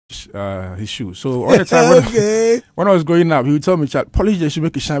polish his shoes. So all the time when I was growing up, he would tell me, "Chat, polish the shoe,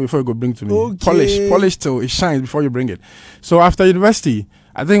 make it shine before you go bring to me. Polish till it shines before you bring it." So after university,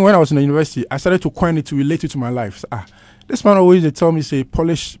 I think when I was in the university, I started to coin it to relate it to my life. So, this man always they tell me, say,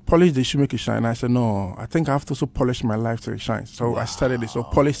 polish the shoe, make it shine. And I said, no, I think I have to also polish my life till it shines. So I started it. So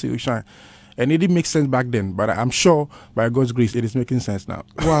polish till it shine. And it didn't make sense back then, but I'm sure by God's grace it is making sense now.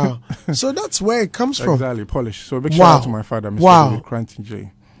 Wow. So that's where it comes from. Exactly, polish. So big shout out to my father, Mr. David Cranton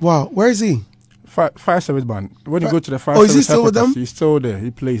J. Wow. Where is he? Fire service band. When you go to the fire service, is he still with them? He's still there. He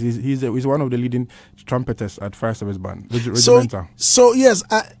plays. He's one of the leading trumpeters at fire service band. So yes,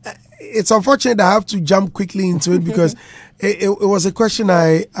 it's unfortunate I have to jump quickly into it because it was a question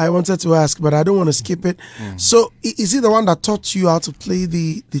I wanted to ask, but I don't want to skip it. So is he the one that taught you how to play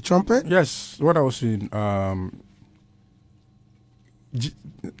the trumpet? Yes, when I was in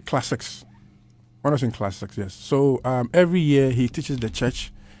classics. When I was in classics, yes. So every year he teaches the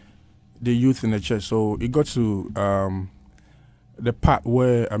church, the youth in the church. So it got to the part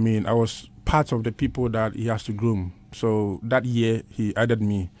where, I was part of the people that he has to groom. So that year he added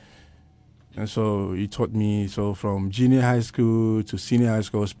me. And so he taught me, so from junior high school to senior high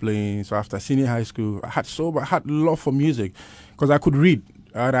school I was playing. So after senior high school, I had love for music because I could read.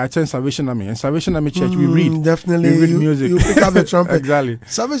 I attend Salvation Army. And Salvation Army Church, we read. Definitely. We read music. You pick up the trumpet. Exactly.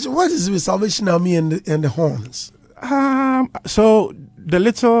 What is it with Salvation Army and the horns? So the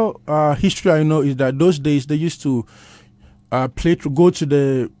little history I know is that those days they used to go to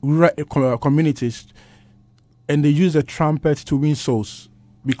the rural communities and they use the trumpet to win souls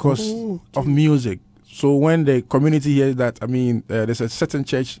because of music. So when the community hears that, there's a certain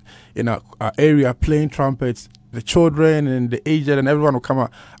church in our area playing trumpets, the children and the aged and everyone will come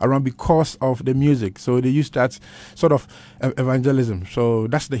around because of the music. So they use that sort of evangelism. So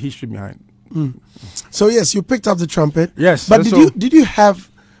that's the history behind. So yes, you picked up the trumpet. Yes. But did you have?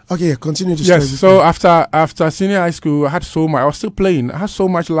 Okay, continue to. Yes. So after senior high school, I was still playing. I had so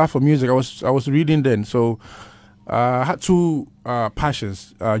much love for music. I was reading then. So I had two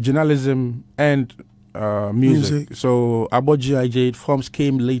passions: journalism and music. So about GIJ forms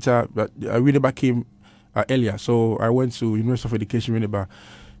came later, but Winneba came earlier. So I went to University of Education Winneba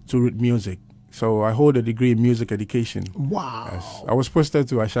to read music. So I hold a degree in music education. Wow. Yes. I was posted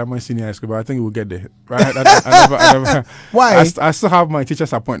to Ashama Senior High School, but I think we'll get there. I never, Why? I still have my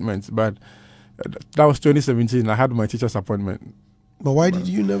teacher's appointment, but that was 2017. I had my teacher's appointment. But why did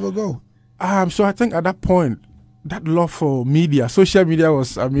you never go? So I think at that point, that love for media, social media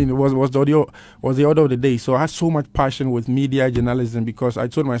was the order of the day. So I had so much passion with media journalism because I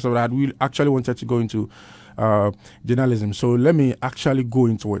told myself that I really actually wanted to go into journalism. So let me actually go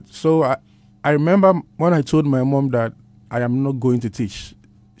into it. So I remember when I told my mom that I am not going to teach,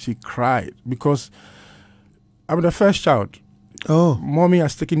 she cried because I'm the first child. Oh. Mommy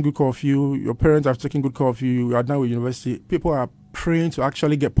has taken good care of you. Your parents have taken good care of you. You are now at university. People are praying to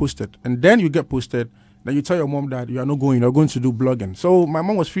actually get posted. And then you get posted. Then you tell your mom that you are not going. You're going to do blogging. So my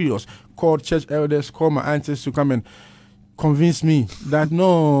mom was furious. Called church elders, called my aunts to come and convince me that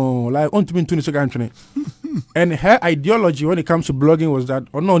no, like on to be 20 seconds. And her ideology when it comes to blogging was that,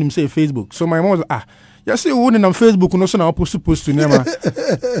 or no, him say Facebook. So my mom was you see who on Facebook no so now post to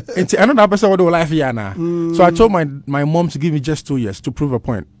nema. And another person would do life here now. So I told my mom to give me just 2 years to prove a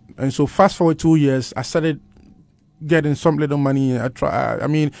point. And so fast forward 2 years, I started getting some little money.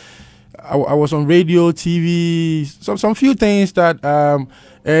 I was on radio, TV, some few things that,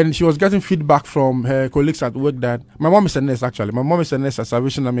 and she was getting feedback from her colleagues at work that my mom is a nurse actually. My mom is a nurse at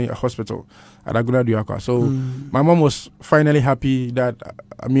Salvation Army Hospital at Aguna Duaka. So my mom was finally happy that,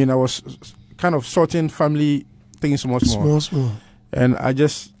 I was kind of sorting family things small. And I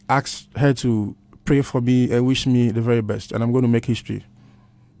just asked her to pray for me and wish me the very best. And I'm going to make history.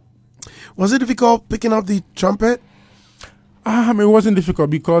 Was it difficult picking up the trumpet? It wasn't difficult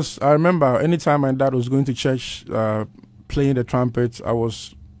because I remember anytime my dad was going to church, playing the trumpet, I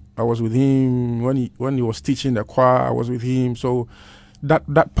was with him. When he was teaching the choir, I was with him. So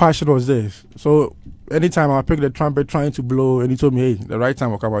that passion was there. So anytime I picked the trumpet trying to blow, and he told me, hey, the right time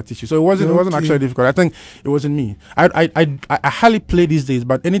will come, I'll teach you. So it wasn't actually difficult. I think it wasn't me. I hardly play these days,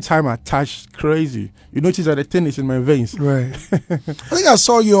 but anytime I touch, crazy. You notice that the thing is in my veins. Right. I think I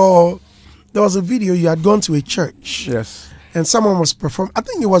saw there was a video you had gone to a church. Yes. And someone was performing. I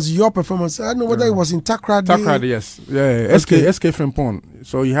think it was your performance. I don't know whether it was in Takrady. Takrady, yes. Yeah. SK Frimpong.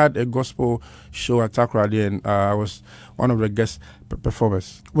 So he had a gospel show at Takrady, and I was one of the guest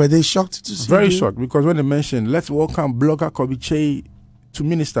performers. Were they shocked to see Very you? shocked, because when they mentioned, let's welcome blogger Kobby Kyei to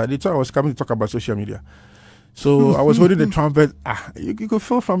minister, they thought I was coming to talk about social media. So I was holding the trumpet. You could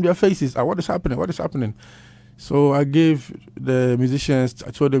feel from their faces, what is happening? What is happening? So I gave the musicians,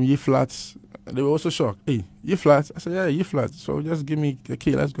 I told them E flats. They were also shocked. Hey, E flats? I said, yeah, E flats. So just give me the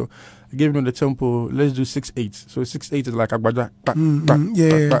key, let's go. I gave them the tempo, let's do 6/8. So 6/8 is like agbaja.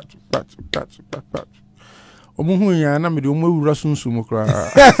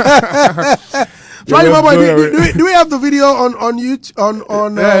 Do we have the video on YouTube?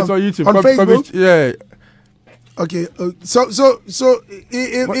 Yeah, it's on YouTube. On Facebook? Yeah. Okay, so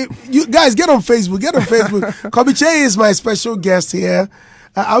you guys get on Facebook. Get on Facebook. Kobby Kyei is my special guest here.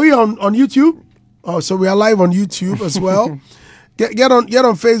 Are we on YouTube? Oh, so we are live on YouTube as well. Get on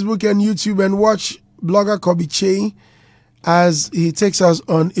Facebook and YouTube and watch blogger Kobby Kyei as he takes us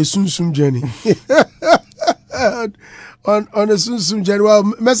on a Sunsum journey. on a Sunsum journey. Well,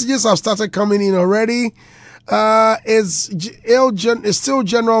 messages have started coming in already. It's still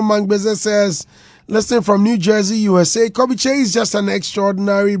General Mangbeze says, listening from New Jersey, USA. Kobby Kyei is just an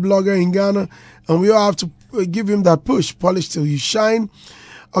extraordinary blogger in Ghana, and we all have to give him that push. Polish till you shine.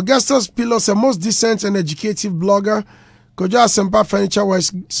 Augustus Pilos, a most decent and educative blogger. Koja Sempa Furniture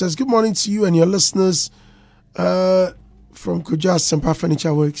Works says, good morning to you and your listeners from Koja Sempa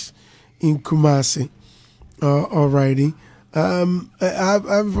Furniture Works in Kumasi. Alrighty. I have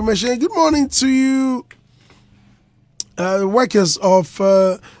information. Good morning to you, workers of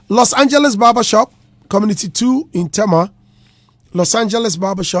Los Angeles Barbershop, Community 2 in Tema. Los Angeles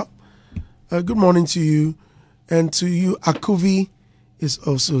Barbershop. Good morning to you. And to you, Akuvi is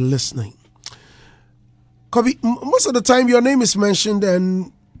also listening. Kobby, most of the time your name is mentioned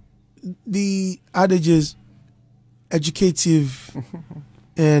and the adage is educative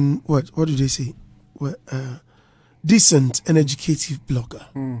and what do they say? Decent and educative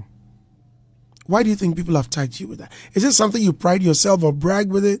blogger. Why do you think people have tagged you with that? Is it something you pride yourself or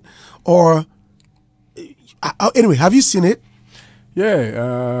brag with it? Or anyway, have you seen it?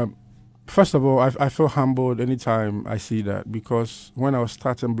 Yeah. First of all, I feel humbled anytime I see that, because when I was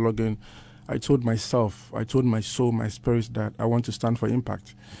starting blogging, I told myself, I told my soul, my spirit that I want to stand for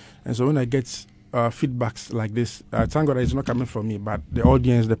impact. And so when I get feedbacks like this, thank God it's not coming from me, but the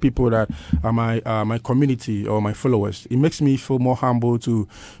audience, the people that are my community or my followers, it makes me feel more humble to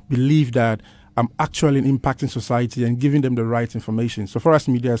believe that I'm actually impacting society and giving them the right information. So far as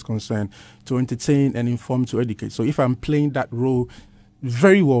media is concerned, to entertain and inform, to educate. So if I'm playing that role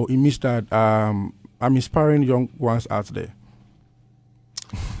very well, it means that I'm inspiring young ones out there.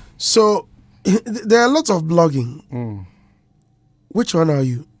 So there are lots of blogging. Which one are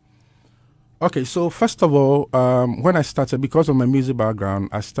you? Okay, so first of all, when I started, because of my music background,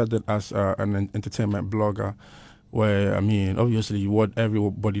 I started as an entertainment blogger, where, I mean, obviously what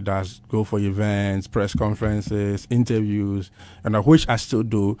everybody does, go for events, press conferences, interviews, and which I still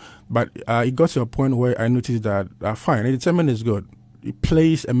do. But it got to a point where I noticed that, fine, entertainment is good. It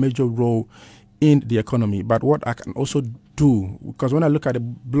plays a major role in the economy. But what I can also do, because when I look at the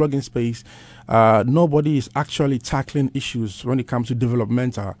blogging space, nobody is actually tackling issues when it comes to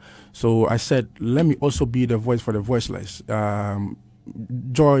developmental. So I said, let me also be the voice for the voiceless.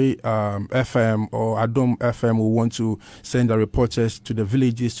 Joy FM or Adom FM will want to send the reporters to the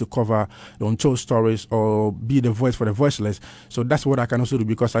villages to cover the untold stories or be the voice for the voiceless. So that's what I can also do,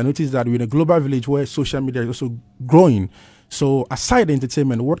 because I noticed that we're in a global village where social media is also growing. So aside the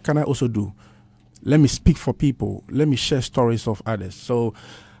entertainment, what can I also do? Let me speak for people. Let me share stories of others. So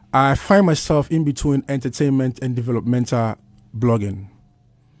I find myself in between entertainment and developmental blogging.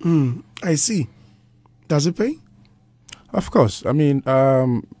 I see. Does it pay? Of course. I mean,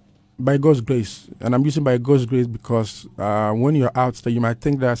 by God's grace. And I'm using by God's grace because when you're out there, you might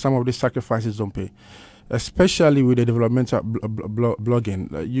think that some of these sacrifices don't pay, especially with the developmental blogging.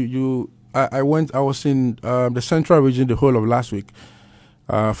 I was in the central region the whole of last week,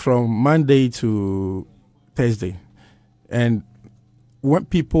 from Monday to Thursday. And when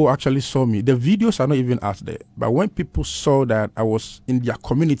people actually saw me, the videos are not even out there, but when people saw that I was in their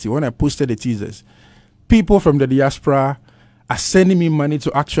community, when I posted the teasers, people from the diaspora are sending me money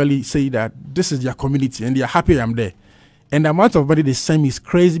to actually say that this is their community and they are happy I'm there. And the amount of money they send me is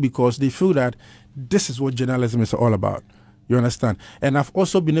crazy, because they feel that this is what journalism is all about. You understand? And I've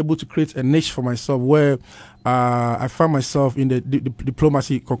also been able to create a niche for myself where I find myself in the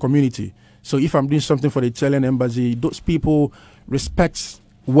diplomacy community. So if I'm doing something for the Italian embassy, those people respect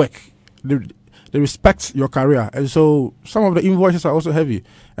work. They respect your career. And so some of the invoices are also heavy.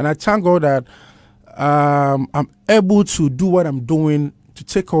 And I thank God that I'm able to do what I'm doing to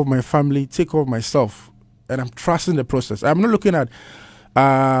take care of my family, take care of myself. And I'm trusting the process. I'm not looking at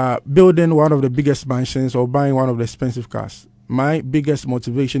building one of the biggest mansions or buying one of the expensive cars. My biggest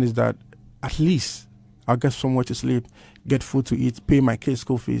motivation is that at least I'll get somewhere to sleep, get food to eat, pay my kids'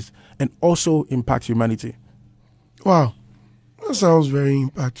 school fees, and also impact humanity. Wow. That sounds very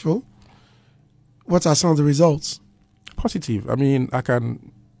impactful. What are some of the results? Positive. I mean, I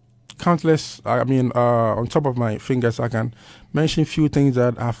can countless. I mean, on top of my fingers, I can mention few things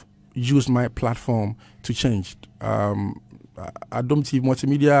that I've used my platform to change. Adom TV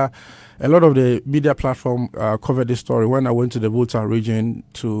Multimedia, a lot of the media platform covered this story when I went to the Volta region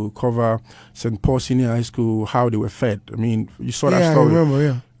to cover St. Paul Senior High School, how they were fed. I mean, you saw that story. I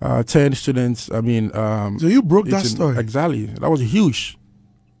remember, 10 students, I mean... so you broke that story? Exactly. That was huge.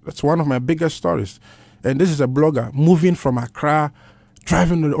 That's one of my biggest stories. And this is a blogger moving from Accra,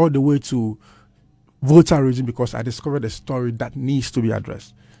 driving all the way to Volta region because I discovered a story that needs to be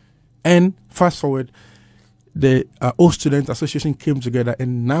addressed. And fast forward, the Old Student Association came together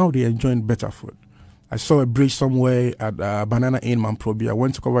and now they're enjoying better food. I saw a bridge somewhere at Banana in Mamprobi. I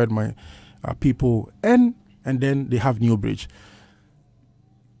went to cover with my people and then they have new bridge.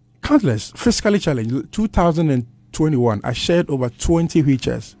 Countless, fiscally challenged. 2021, I shared over 20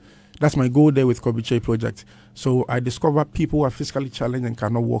 wheelchairs. That's my goal there with Kobby Kyei project. So I discovered people who are fiscally challenged and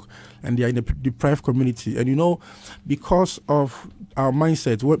cannot walk, and they are in a deprived community. And you know, because of our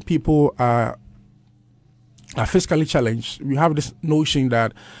mindset, when people are fiscally challenged, we have this notion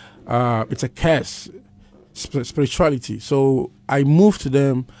that it's a curse, spirituality. So I move to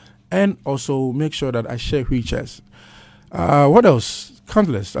them and also make sure that I share wheelchairs. What else?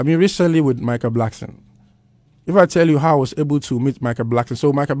 Countless. I mean, recently with Michael Blackson. If I tell you how I was able to meet Michael Blackson,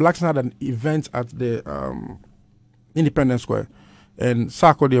 so Michael Blackson had an event at the Independence Square, and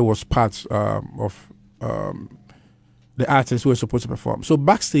Sarkodie was part of the artists who were supposed to perform. So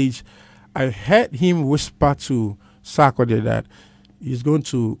backstage, I heard him whisper to Sarkodie that he's going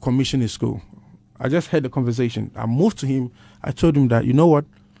to commission his school. I just heard the conversation. I moved to him. I told him that, you know what?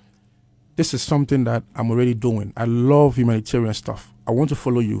 This is something that I'm already doing. I love humanitarian stuff. I want to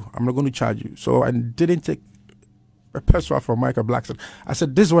follow you. I'm not going to charge you. So I didn't take a peso from Michael Blackson. I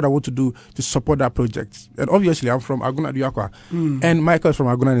said, this is what I want to do to support that project. And obviously, I'm from Aguna Diakwa. And Michael is from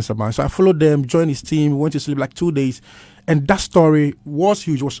Aguna in Sabah. So I followed them, joined his team, went to sleep like 2 days. And that story was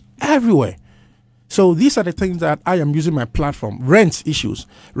huge, was everywhere. So these are the things that I am using my platform. Rent issues.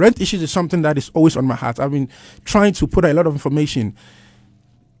 Rent issues is something that is always on my heart. I've been trying to put out a lot of information.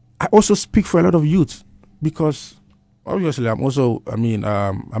 I also speak for a lot of youth because obviously I'm also, I'm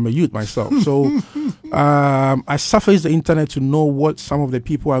a youth myself. So I surface the internet to know what some of the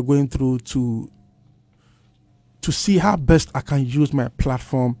people are going through to see how best I can use my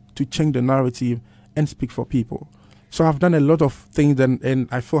platform to change the narrative and speak for people. So I've done a lot of things and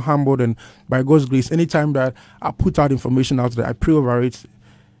I feel humbled, and by God's grace, anytime that I put out information out there, I pray over it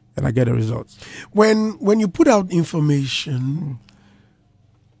and I get the results. When you put out information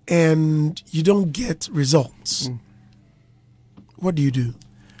and you don't get results, what do you do?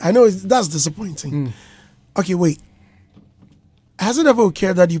 I know that's disappointing. Okay, wait. Has it ever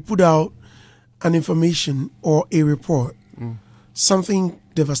occurred that you put out an information or a report, something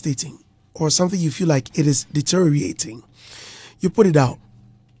devastating, or something you feel like it is deteriorating? You put it out,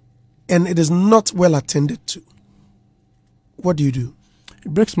 and it is not well attended to. What do you do?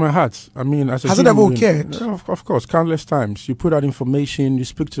 It breaks my heart. I mean, as a has it ever occurred? Of course, countless times. You put out information, you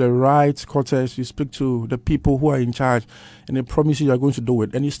speak to the right quarters, you speak to the people who are in charge, and they promise you are going to do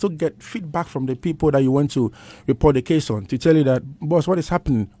it. And you still get feedback from the people that you want to report the case on to tell you that, boss, what is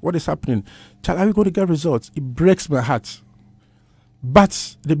happening? What is happening? Child, are we going to get results? It breaks my heart.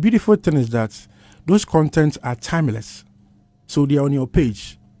 But the beautiful thing is that those contents are timeless. So they are on your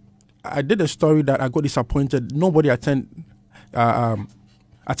page. I did a story that I got disappointed. Nobody attended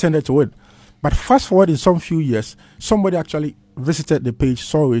to it. But fast forward in some few years, somebody actually visited the page,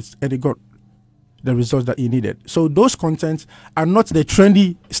 saw it, and they got the results that he needed. So those contents are not the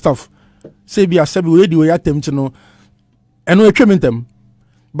trendy stuff.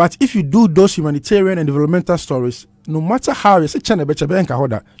 But if you do those humanitarian and developmental stories, no matter how you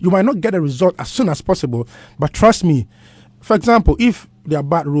might not get a result as soon as possible, but trust me, for example, if there are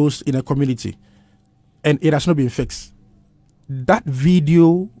bad rules in a community and it has not been fixed, that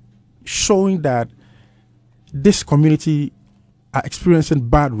video showing that this community are experiencing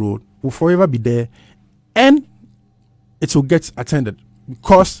bad road will forever be there, and it will get attended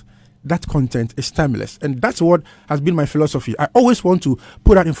because that content is timeless. And that's what has been my philosophy. I always want to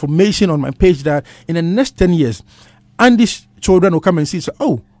put out information on my page that in the next 10 years, and these children will come and see, so,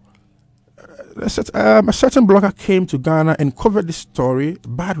 oh, a certain blogger came to Ghana and covered this story,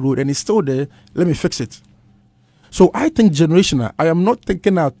 bad road, and it's still there. Let me fix it. So I think generational. I am not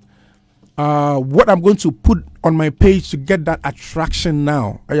thinking out what I'm going to put on my page to get that attraction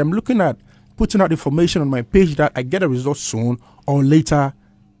now. I am looking at putting out information on my page that I get a result soon or later.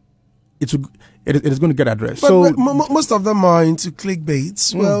 it is going to get addressed. But So most of them are into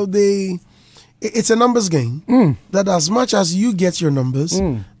clickbaits. Well, it's a numbers game. That as much as you get your numbers,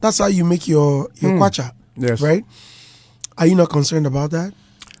 that's how you make your kwacha. Yes. Right? Are you not concerned about that?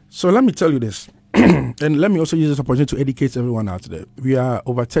 So let me tell you this, and let me also use this opportunity to educate everyone out there. We are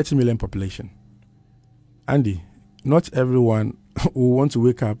over 30 million population. Andy, not everyone will want to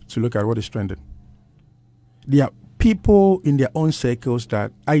wake up to look at what is trending. There are people in their own circles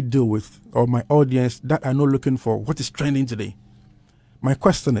that I deal with, or my audience, that are not looking for what is trending today. My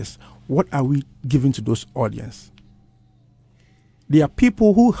question is, what are we giving to those audience? There are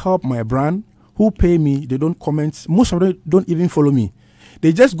people who help my brand, who pay me, they don't comment. Most of them don't even follow me.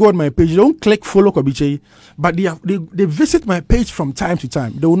 They just go on my page, they don't click follow Kobby Kyei, but they visit my page from time to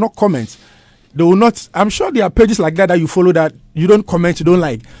time. They will not comment. They will not. I'm sure there are pages like that you follow that you don't comment, you don't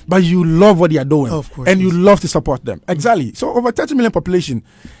like, but you love what they are doing, of course, and you love to support them. Exactly. So over 30 million population,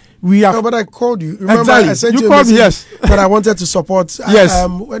 we have. No, but I called you. Remember, exactly. I sent you you a called me, message yes. that I wanted to support. Yes.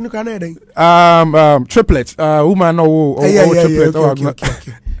 When you can Triplets. Woman or triplets.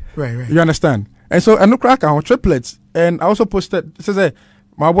 Okay. Right. You understand? And so I no crack on triplets, and I also posted. It says,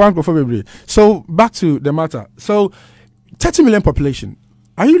 my one go for baby. So back to the matter. So 30 million population.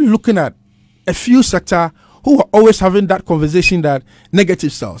 Are you looking at a few sector who are always having that conversation that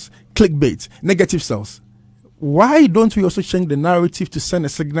negative sells, clickbait, negative sells? Why don't we also change the narrative to send a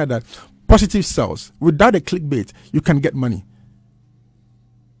signal that positive sells? Without a clickbait, you can get money.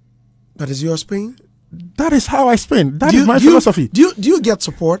 That is your spin? That is how I spend. That is my philosophy. Do you get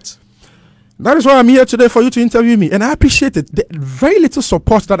support? That is why I'm here today, for you to interview me. And I appreciate it. The very little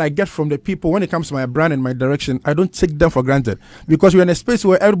support that I get from the people when it comes to my brand and my direction, I don't take them for granted. Because we're in a space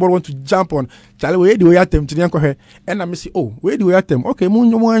where everybody wants to jump on. Charlie, where do we at them? And I'm say, oh, where do we at them? Okay,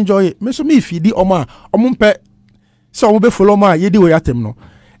 mo enjoy it. Me so me if you di oma, omumpe, so omumpe follow ma, ye di we at them no.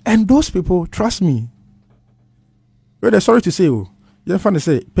 And those people trust me. Well, they're sorry to say, oh, you're fun to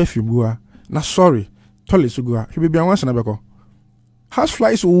say perfume gua. Na sorry, toilet to gua. He be once and a house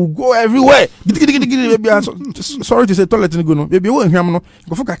flies will go everywhere. Sorry to say, toilet in go no. Baby, go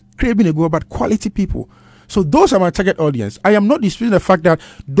for craving a go about quality people. So those are my target audience. I am not disputing the fact that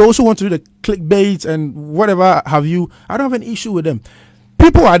those who want to do the clickbait and whatever have you, I don't have an issue with them.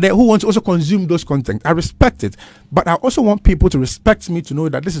 People are there who want to also consume those content. I respect it, but I also want people to respect me, to know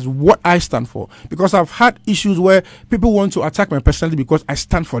that this is what I stand for. Because I've had issues where people want to attack my personality because I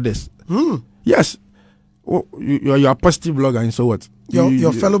stand for this. Yes. Well, you're a positive blogger, and so what?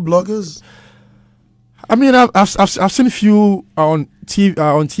 Your fellow bloggers? I mean, I've seen a few on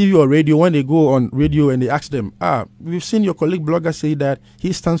TV or radio. When they go on radio and they ask them, we've seen your colleague blogger say that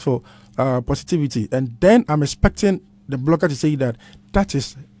he stands for positivity, and then I'm expecting the blogger to say that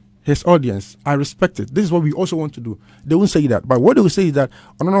is his audience. I respect it. This is what we also want to do. They won't say that, but what they will say is that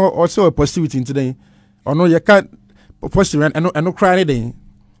I don't know, also a positivity today. Oh no, you can't positive and no cry anything.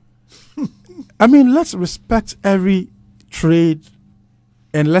 I mean, let's respect every trade,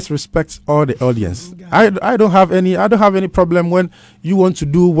 and let's respect all the audience. I don't have any problem when you want to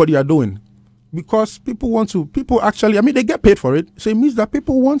do what you are doing, because people actually, I mean, they get paid for it, so it means that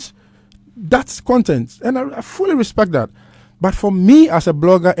people want that content, and I fully respect that. But for me as a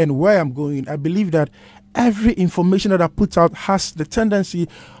blogger and where I'm going, I believe that every information that I put out has the tendency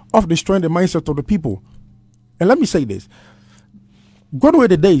of destroying the mindset of the people. And let me say this: gone away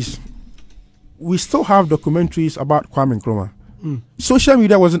the days. We still have documentaries about Kwame Nkrumah. Social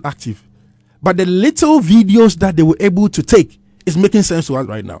media wasn't active, but the little videos that they were able to take is making sense to us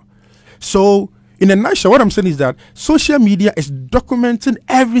right now. So, in a nutshell, what I'm saying is that social media is documenting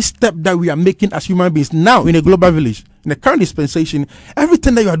every step that we are making as human beings now in a global village, in the current dispensation,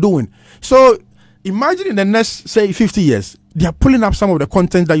 everything that you are doing. So, imagine in the next, say, 50 years, they are pulling up some of the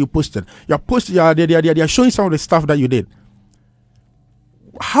content that you posted. They are showing some of the stuff that you did.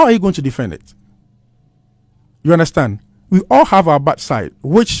 How are you going to defend it? You understand? We all have our bad side,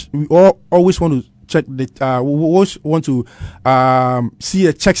 which we all always want to check. We always want to see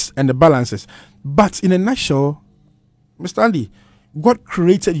the checks and the balances. But in a nutshell, Mr. Andy, God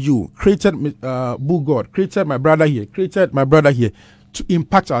created you, created Boo God, created my brother here, to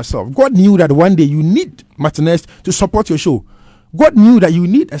impact ourselves. God knew that one day you need Martinez to support your show. God knew that you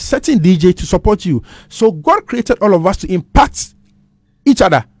need a certain DJ to support you. So God created all of us to impact each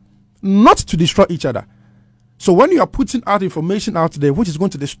other, not to destroy each other. So when you are putting out information out there, which is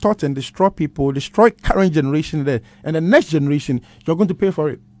going to distort and destroy people, destroy current generation there, and the next generation, you're going to pay for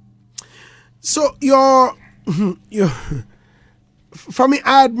it. So for me,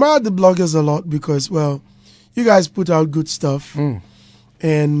 I admire the bloggers a lot because, well, you guys put out good stuff,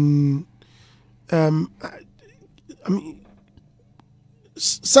 and I mean,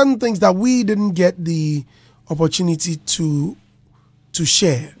 certain things that we didn't get the opportunity to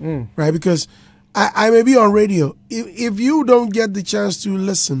share, right? Because I may be on radio. If you don't get the chance to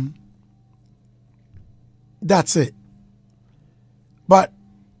listen, that's it. But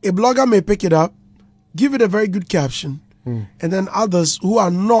a blogger may pick it up, give it a very good caption, and then others who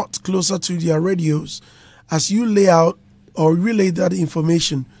are not closer to their radios, as you lay out or relay that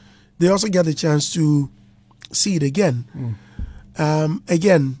information, they also get the chance to see it again.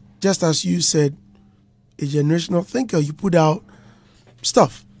 Again, just as you said, a generational thinker, you put out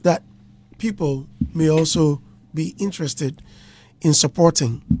stuff that people may also be interested in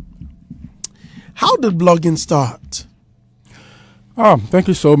supporting. How did blogging start? Thank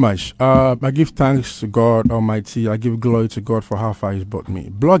you so much. I give thanks to God Almighty. I give glory to God for how far He's brought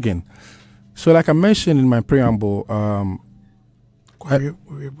me. Blogging. So, like I mentioned in my preamble,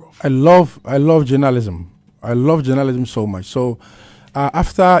 I love journalism. I love journalism so much. So,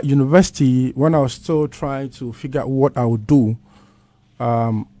 after university, when I was still trying to figure out what I would do,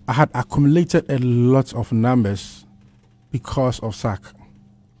 I had accumulated a lot of numbers because of SAC.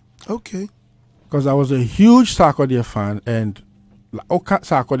 Okay. Because I was a huge Sarkodie fan, and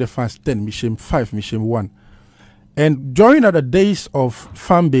Sarkodie fans 10, Mission 5, Mission 1. And during the days of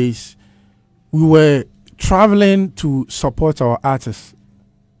fan base, we were traveling to support our artists.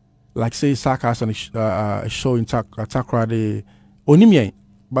 Like, say, Sark has on a show in Takrade, Onimie,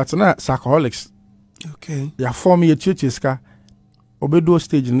 but not Sarkaholics. Okay. Yeah, for me, a Chichiska, Obedo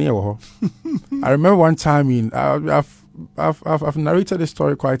stage near. I remember one time I've narrated this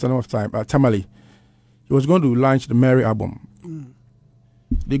story quite a number of times. Tamale, he was going to launch the Mary album.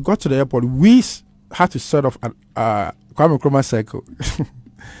 They got to the airport. We had to set off at Kwame Nkrumah Circle.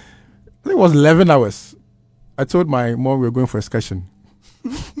 It was 11 hours. I told my mom we were going for a excursion.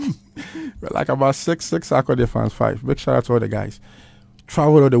 Like about six Sarkodie fans, 5. Big shout out to all the guys.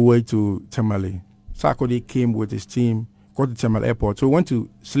 Traveled all the way to Tamale. Sarkodie came with his team, got to Tamale Airport. So we went to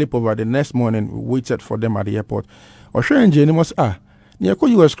sleep over. The next morning, we waited for them at the airport. Osha and Jenny was, you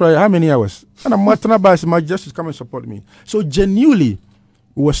was crying, how many hours? And I'm not my just to come and support me. So genuinely,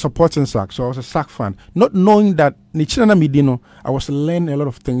 we were supporting SAC. So I was a SAC fan. Not knowing that Nichina Midino, I was learning a lot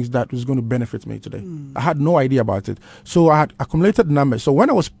of things that was going to benefit me today. I had no idea about it. So I had accumulated numbers. So when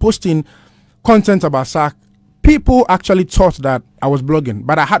I was posting content about SAC, people actually thought that I was blogging,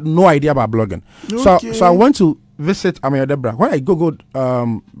 but I had no idea about blogging. Okay. So I went to visit Amir Debra. When I googled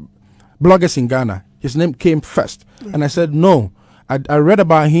bloggers in Ghana, his name came first. And I said, no. I read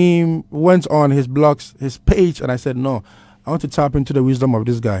about him, went on his blogs, his page, and I said, no. I want to tap into the wisdom of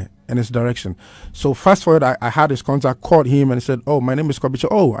this guy and his direction. So fast forward, I had his contact, called him and said, oh, my name is Kobby Kyei.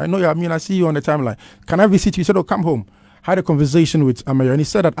 Oh, I know you. I mean, I see you on the timeline. Can I visit you? He said, oh, come home. Had a conversation with Amir, and he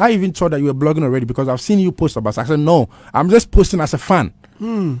said that I even thought that you were blogging already because I've seen you post about it. I said, no, I'm just posting as a fan.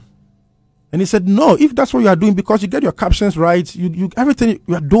 And he said, no, if that's what you are doing, because you get your captions right, you everything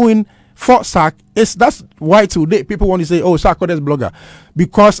you are doing for SAC, that's why today people want to say, oh, Sarkodie's blogger.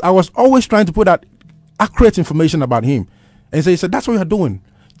 Because I was always trying to put out accurate information about him. And so he said, that's what you're doing.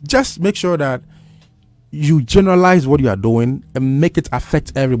 Just make sure that you generalize what you are doing and make it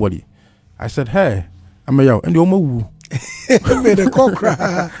affect everybody. I said, hey, I'm a yo. And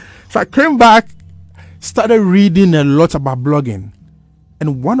so I came back, started reading a lot about blogging.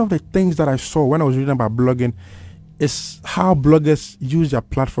 And one of the things that I saw when I was reading about blogging is how bloggers use their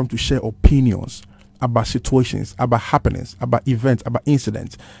platform to share opinions about situations, about happenings, about events, about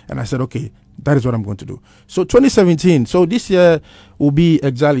incidents. And I said, okay, that is what I'm going to do. So 2017, so this year will be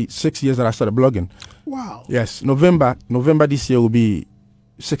exactly 6 years that I started blogging. Wow. Yes, November this year will be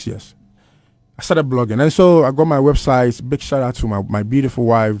 6 years. I started blogging. And so I got my website. Big shout out to my beautiful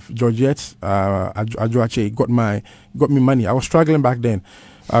wife, Georgette Ajuache, got me money. I was struggling back then.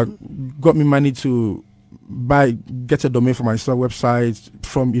 Got me money to get a domain for myself, website,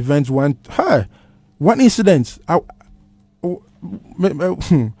 from events. One incident.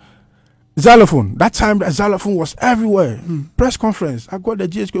 Xylophone. That time, the xylophone was everywhere. Press conference. I got the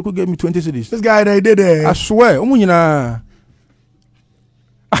GSQ who gave me 20 cities. This guy, they did it. I swear.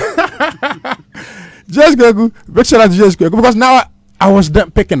 GSQ, big shout out to GSQ, because now I was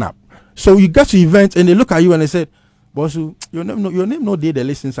done picking up. So you get to events and they look at you and they said, boss, your name no day the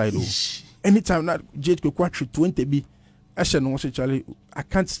list inside. Anytime that GSQ quattro 20B, I said no, Charlie, I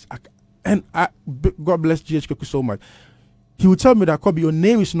can't. God bless GSQ so much. He would tell me that, Kobby, your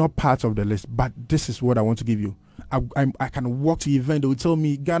name is not part of the list, but this is what I want to give you. I can walk to the event. They will tell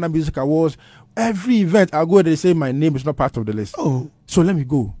me Ghana Music Awards. Every event I go, they say my name is not part of the list. Oh, so let me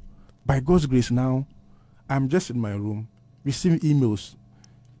go. By God's grace, now I'm just in my room receiving emails.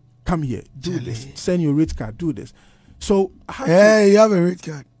 Come here, do this. Send your rate card, do this. So I had Hey, you have a red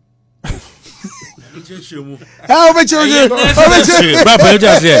card. Rich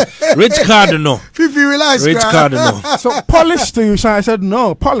card no. Fifi, relax. Rich card no. so polish till you shine. I said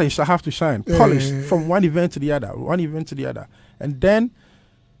no, polish. I have to shine. Polish from one event to the other, and then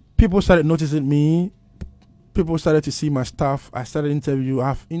people started noticing me. People started to see my stuff. I started interview.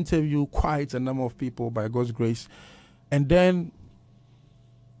 I've interviewed quite a number of people by God's grace, and then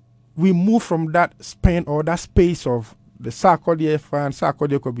we moved from that span or that space of the Sarkodie fan,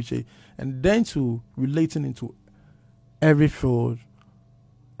 Sarkodie Kobby Kyei, and then to relating into every field,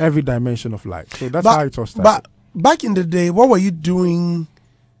 every dimension of life. So that's how it all started. But back in the day, what were you doing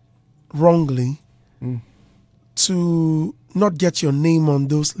wrongly to not get your name on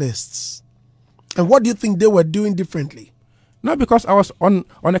those lists? And what do you think they were doing differently? Not because I was on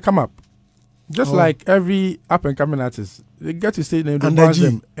a come up. Just like every up and coming artist, they get to say them,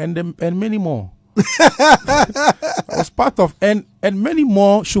 and many more. I was part of and many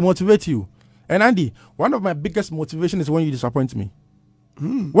more should motivate you. And Andy, one of my biggest motivation is when you disappoint me.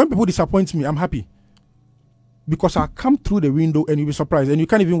 When people disappoint me, I'm happy. Because I come through the window and you'll be surprised and you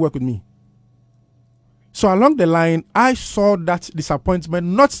can't even work with me. So along the line, I saw that disappointment,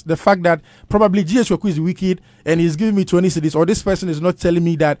 not the fact that probably GS Kweku is wicked and he's giving me 20 CDs, or this person is not telling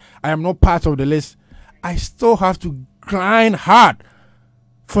me that I am not part of the list. I still have to grind hard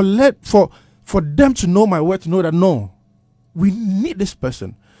for them to know my word, to know that no, we need this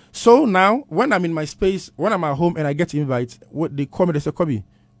person. So now, when I'm in my space, when I'm at home and I get invites, what they call me, they say, Kobby,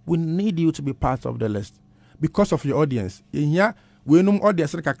 we need you to be part of the list because of your audience. In here, we also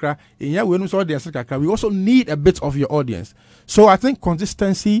need a bit of your audience. So I think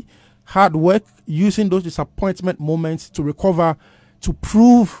consistency, hard work, using those disappointment moments to recover, to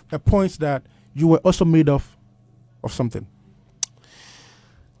prove a point that you were also made of something.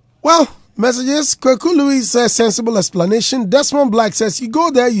 Well, messages. Kweku Louis says sensible explanation. Desmond Black says you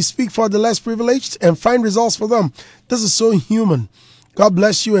go there, you speak for the less privileged and find results for them. This is so human. God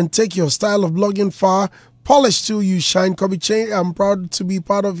bless you and take your style of blogging far. Polish till you shine, Kobby Kyei. I'm proud to be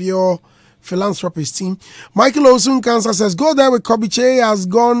part of your philanthropist team. Michael Osun Cancer says, go there with Kobby Kyei has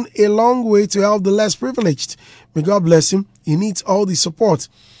gone a long way to help the less privileged. May God bless him. He needs all the support.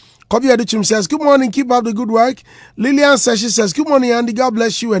 Kobby Aduchum says, good morning, keep up the good work. Lillian Seshi says, good morning, Andy. God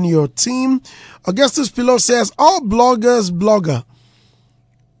bless you and your team. Augustus Pillow says, all bloggers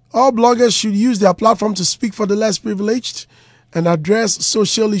should use their platform to speak for the less privileged and address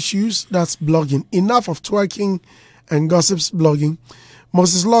social issues. That's blogging. Enough of twerking and gossips blogging.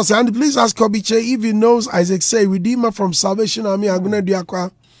 Moses Law says, Andy, please ask Kobby Kyei if he knows Isaac Say, Redeemer from Salvation Army, Aguna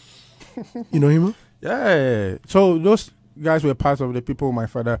Diakwa. You know him? Yeah. So those guys were part of the people my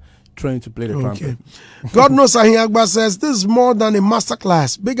father trained to play the trumpet. God knows Ahi Agba says, this is more than a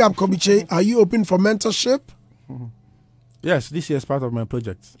masterclass. Big up, Kobby Kyei. Are you open for mentorship? Yes, this year is part of my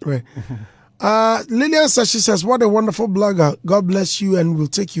project. Right. Lillian Sashi says, what a wonderful blogger. God bless you and will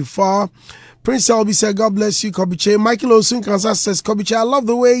take you far. Prince Selby said, God bless you, Kobby Kyei. Michael Osun Kansas says, Kobby Kyei, I love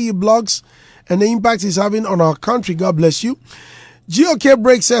the way he blogs and the impact he's having on our country. God bless you. GOK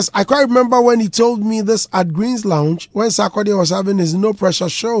Break says, I quite remember when he told me this at Green's Lounge when Sarkodie was having his No Pressure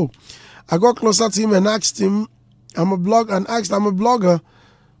show. I got closer to him and asked him, I'm a blogger.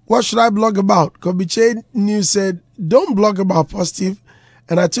 What should I blog about? Kobby Kyei News said, don't blog about positive.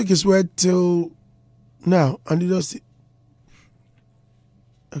 And I took his word till now. And Dosty.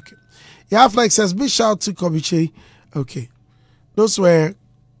 Okay. Yeah, Flex says, big shout to Kobby Kyei. Okay. Those were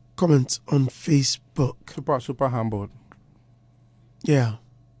comments on Facebook. Super humble. Yeah.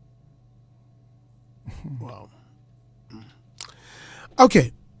 Wow.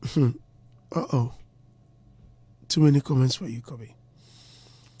 Okay. Uh-oh. Too many comments for you, Kobby.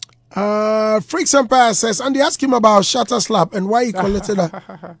 Freaks Empire says, and they ask him about Shutter Slap and why he collected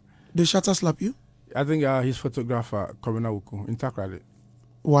that. Did Shutter Slap you? I think his photographer, Korina Wuku, in Takrade.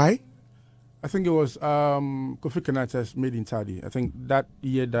 Why? I think it was Kofi Kenyatta's Made in Tadi. I think that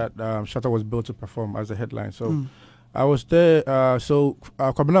year that Shutter was built to perform as a headline. So I was there. So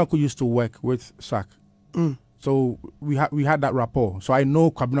Korina Wuku used to work with SAC. So we had that rapport. So I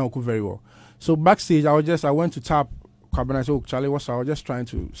know Korina Wuku very well. So backstage, I went to tap Kobby. I said, oh, Charlie, what's up? I was just trying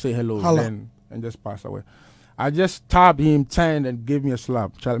to say hello and just pass away. I just tapped him, turned, and gave me a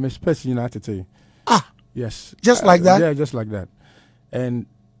slap. Charlie, Miss Person United to you. Yes. Just like that? Yeah, just like that. And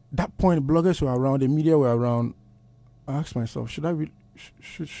that point, bloggers were around, the media were around. I asked myself, should I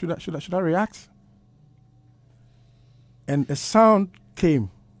react? And a sound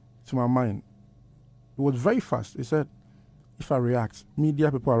came to my mind. It was very fast. It said, if I react, media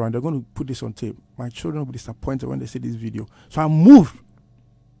people around, they're going to put this on tape. My children will be disappointed when they see this video. So I moved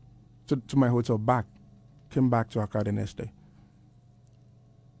to my hotel back came back to Accra the next day.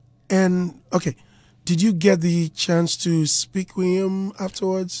 And okay, did you get the chance to speak with him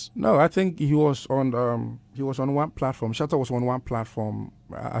afterwards? No, I think he was on one platform. Shatta was on one platform.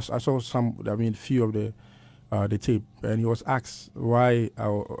 I saw few of the tape, and he was asked why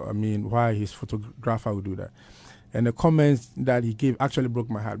why his photographer would do that. And the comments that he gave actually broke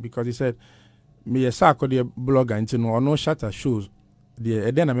my heart, because he said, "Me a blogger into no Shatta shows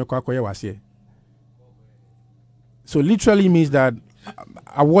the then was here." So literally means that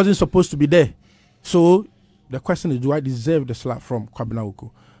I wasn't supposed to be there. So the question is, do I deserve the slap from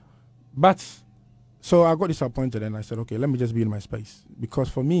Kwabena? But so I got disappointed, and I said, okay, let me just be in my space, because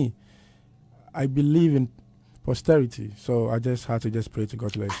for me, I believe in posterity. So I just had to just pray to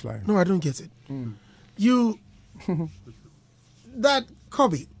God to let it slide. No, I don't get it. You that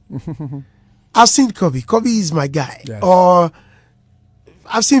Kobby. I've seen Kobby. Kobby is my guy. Yes. Or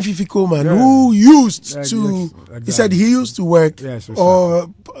I've seen Fifi Coleman, who used to. Exactly. He said he used to work or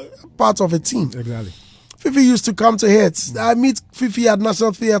part of a team. Exactly. Fifi used to come to Hitz. I meet Fifi at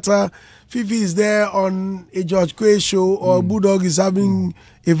National Theatre. Fifi is there on a George Quay show, or Bulldog is having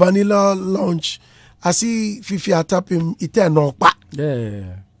a vanilla lunch. I see Fifi tap him.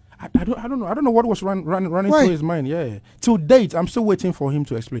 Yeah. I don't know what was running through his mind. Yeah. Till date, I'm still waiting for him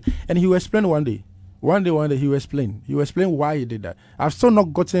to explain, and he will explain one day. One day he will explain. He will explain why he did that. I've still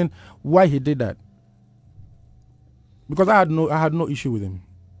not gotten why he did that, because I had no issue with him.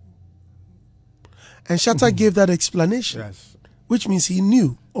 And Shatta gave that explanation. Yes. Which means he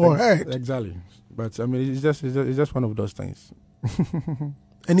knew or heard. Exactly. But I mean, it's just one of those things.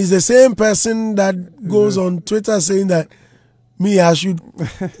 And he's the same person that goes on Twitter saying that I should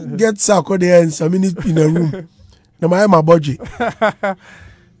get Sako there and submit it in a room. No, my budget.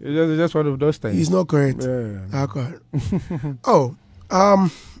 It's just one of those things. He's not correct. Yeah. Oh,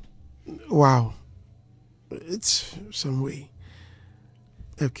 wow. It's some way.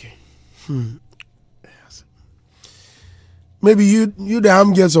 Okay. Yes. Maybe you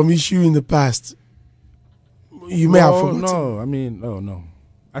the get some issue in the past. You may have forgotten. No.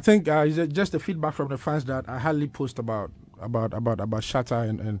 I think it's just the feedback from the fans that I hardly post about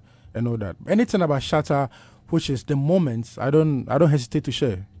Shatta and all that. Anything about Shatta, which is the moments, I don't hesitate to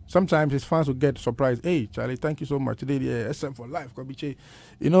share. Sometimes his fans will get surprised. Hey, Charlie, thank you so much. Today, the SM for life, Kobby Kyei.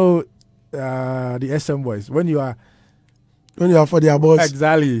 You know, the SM boys. When you are for their boss.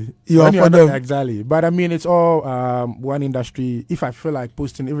 Exactly. You are for them. Exactly. But I mean, it's all one industry. If I feel like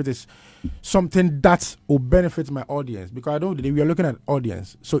posting, if it is something that will benefit my audience, because I don't, we are looking at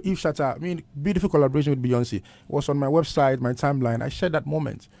audience. So if Shatta, beautiful collaboration with Beyonce was on my website, my timeline, I shared that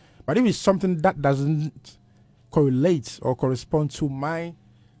moment. But if it's something that doesn't correlate or correspond to my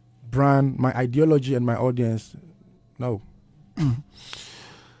brand, my ideology, and my audience, no.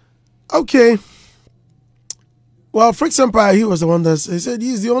 Okay. Well, Freaks Empire, he was the one that said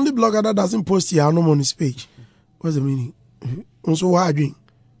he's the only blogger that doesn't post Yanum on his page. What's the meaning? Also, what are you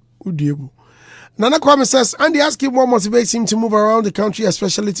doing? Nana Kwame says, Andy, ask him what motivates him to move around the country,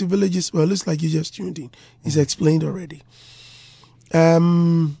 especially to villages. Well, it looks like you just tuned in. He's explained already.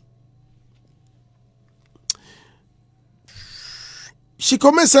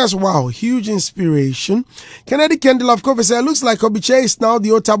 Shikome says, wow, huge inspiration. Kennedy Kendall of Kobe says, looks like Kobby Kyei is now the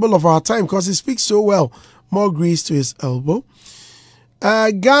Otable of our time because he speaks so well. More grease to his elbow.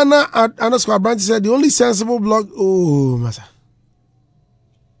 Ghana _ Branch said, the only sensible blog. Oh, Masa.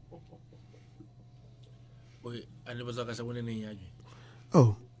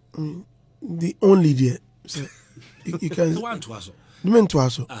 Oh, the only dear. So, you can. You meant to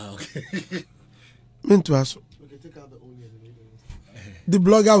also. Ah, okay. Meant to also. Okay, take out the only. The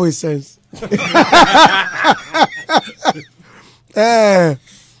blogger with sense.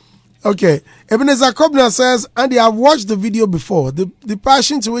 Okay. Ebenezer Kobna says, Andy, I've watched the video before. The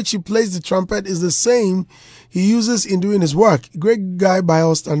passion to which he plays the trumpet is the same he uses in doing his work. Great guy by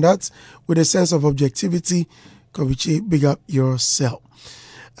all standards, with a sense of objectivity. Kobby Kyei, big up yourself.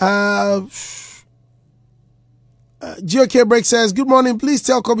 GOK Break says, good morning. Please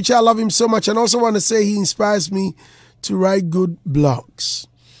tell Kobby Kyei I love him so much, and also want to say he inspires me to write good blogs.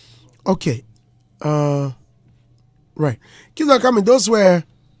 Okay. Right. Keep on coming. Those were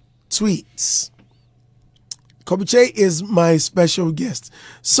tweets. Kobby Kyei is my special guest.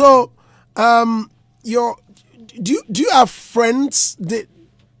 So, do you have friends that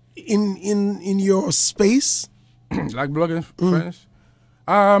in your space? Like blogging friends?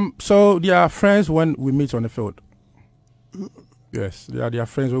 So they are friends when we meet on the field. Yes, they are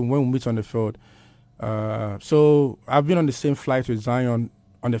friends when we meet on the field. So I've been on the same flight with Zion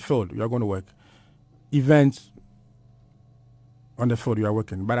on the field. We are going to work. Events on the field, we are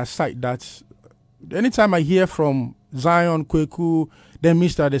working. But aside that, anytime I hear from Zion, Kweku, then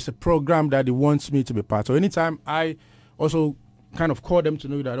means that there's a program that he wants me to be part. So anytime I also kind of call them to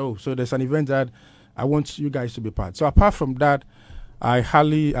know that, oh, so there's an event that I want you guys to be part. So apart from that, we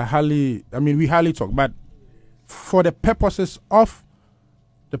hardly talk. But for the purposes of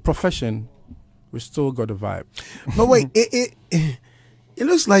the profession, we still got the vibe. But wait, it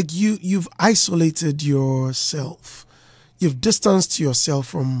looks like you've isolated yourself. You've distanced yourself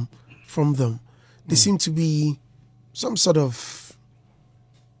from them. They seem to be some sort of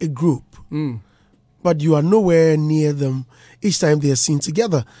a group, but you are nowhere near them each time they are seen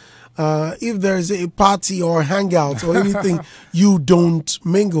together. If there is a party or hangout or anything, you don't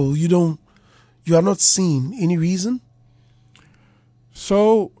mingle. You are not seen. Any reason?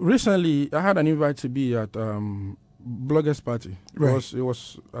 So recently, I had an invite to be at Bloggers Party. Right. It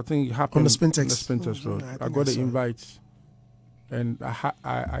was I think it happened on the Spintex. On the Spintex Road. I got the invite, and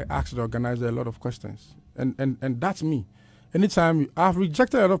I asked the organizer a lot of questions, and that's me. Anytime I've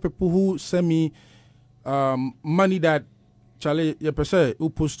rejected a lot of people who send me money that Charlie who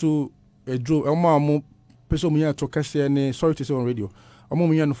post to a draw sorry to say on radio.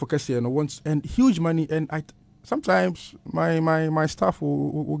 And huge money, and sometimes my staff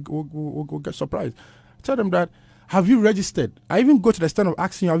will get surprised. I tell them that, have you registered? I even go to the extent of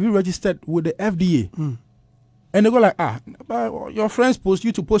asking you, have you registered with the FDA? And they go like, but your friends post,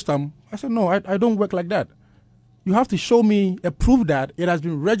 you to post them. I said, no, I don't work like that. You have to show me a proof that it has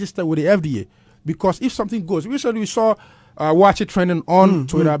been registered with the FDA. Because if something goes, we saw watch it trending on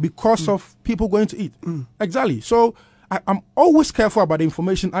Twitter because of people going to eat. Exactly. So I'm always careful about the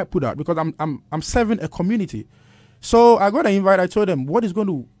information I put out because I'm serving a community. So I got an invite. I told them, what is going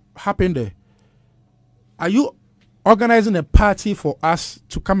to happen there? Are you organizing a party for us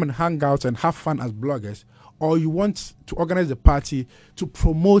to come and hang out and have fun as bloggers, or you want to organize a party to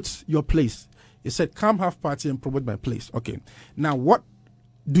promote your place? He said, come have party and promote my place. Okay. Now, what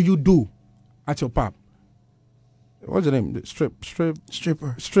do you do at your pub? What's the name? Stripper.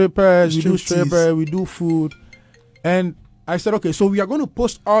 Strippers. We do stripper. We do food. And I said, okay, so we are going to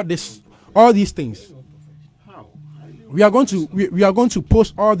post all these things. We are going to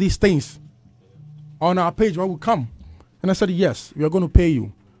post all these things on our page when we come. And I said, yes, we are going to pay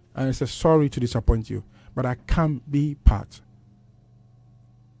you. And I said, sorry to disappoint you, but I can't be part.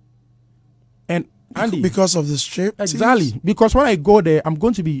 And Andy, because of the strip? Exactly. Because when I go there, I'm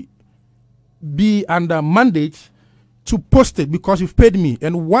going to be under mandate to post it because you've paid me.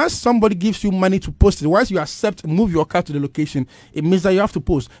 And once somebody gives you money to post it, once you accept, move your car to the location, it means that you have to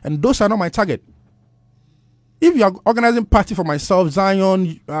post. And those are not my target. If you are organizing party for myself,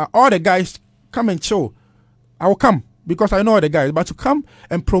 Zion, all the guys, come and chill, I will come because I know all the guys. But to come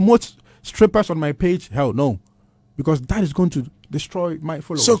and promote strippers on my page, hell no. Because that is going to destroy my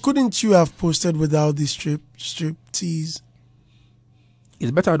followers. So couldn't you have posted without the strip tease?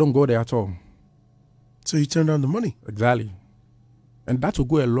 It's better I don't go there at all. So you turned down the money? Exactly. And that will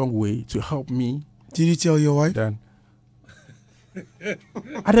go a long way to help me. Did you tell your wife? Then.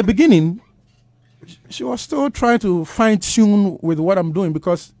 At the beginning, she was still trying to fine-tune with what I'm doing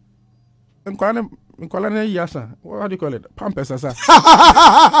because what do you call it? Pampers. And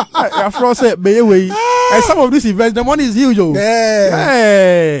some of these events, the money is huge.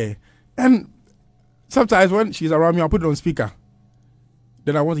 Hey. And sometimes when she's around me, I'll put it on speaker.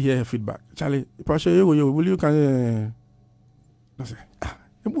 Then I want to hear her feedback. Charlie, will you can I say,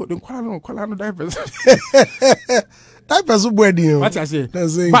 diapers. Diapers are wedding. What I say?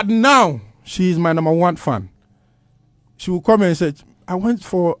 But now she is my number one fan. She will come and say, I went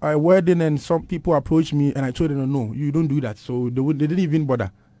for a wedding and some people approached me and I told them, no, you don't do that. So they didn't even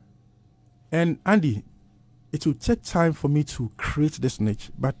bother. And Andy, it will take time for me to create this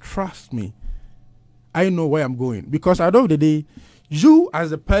niche. But trust me, I know where I'm going. Because at the end of the day, you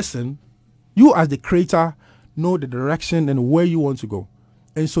as a person, you as the creator, know the direction and where you want to go.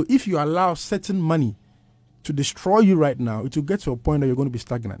 And so if you allow certain money to destroy you right now, it will get to a point that you're going to be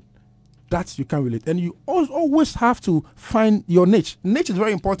stagnant. That you can't relate. And you always have to find your niche. Niche is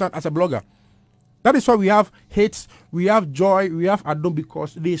very important as a blogger. That is why we have Hitz, we have Joy, we have Adom,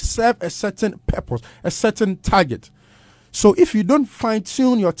 because they serve a certain purpose, a certain target. So if you don't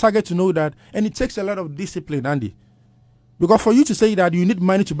fine-tune your target to know that, and it takes a lot of discipline, Andy, because for you to say that you need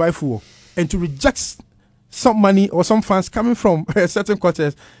money to buy food and to reject some money or some funds coming from a certain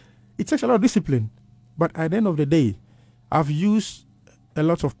quarters, it takes a lot of discipline. But at the end of the day, I've used a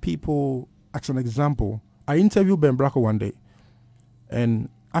lot of people as an example. I interviewed Ben Bracco one day, and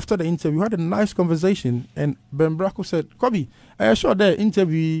after the interview, we had a nice conversation, and Ben Bracco said, Kobby, I assure the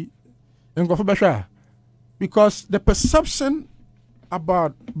interview and go for Bashar. Because the perception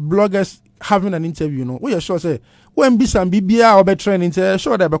about bloggers having an interview, you know, we are sure say when be some BBA or be training,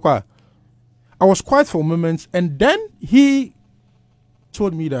 sure that I was quiet for a moment, and then he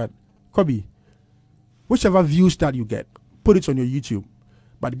told me that, Kobby, whichever views that you get, put it on your YouTube.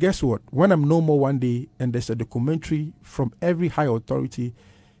 But guess what? When I'm no more one day and there's a documentary from every high authority,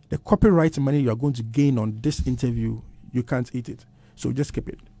 the copyright money you are going to gain on this interview, you can't eat it. So just keep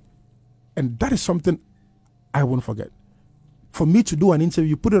it. And that is something I won't forget. For me to do an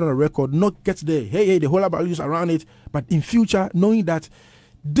interview, put it on a record, not get there, hey, the whole values around it, but in future, knowing that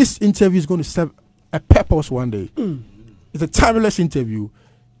this interview is going to serve a purpose one day. It's a timeless interview.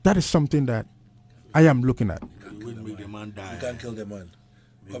 That is something that I am looking at. You can't kill the man.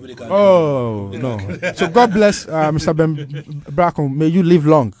 Oh, no. So God bless Mr. Ben Bracken. May you live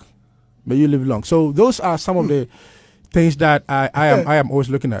long. May you live long. So those are some of the things that I am always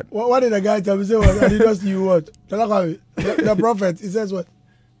looking at. What did the guy tell me? Say what? And he does you what? The prophet, he says what?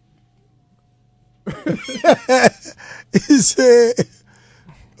 He say,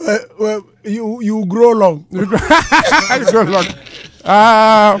 well, you grow long. You grow long.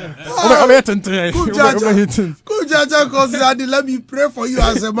 Let me pray for you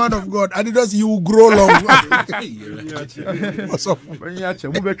as a man of God. And it does you grow long.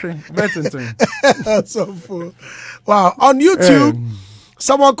 Wow. On YouTube,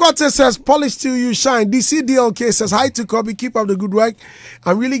 someone says, polish till you shine. DCDLK says, hi to Kobby, keep up the good work.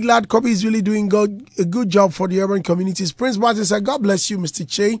 I'm really glad Kobby is really doing a good job for the urban communities. Prince Martin said, God bless you, Mr.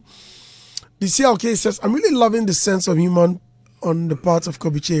 Kyei. DCLK says, I'm really loving the sense of humor on the part of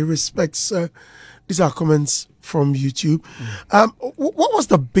Kobby Kyei. Respects. These are comments from YouTube. What was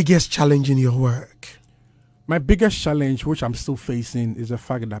the biggest challenge in your work? My biggest challenge, which I'm still facing, is the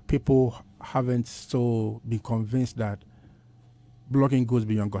fact that people haven't still been convinced that blogging goes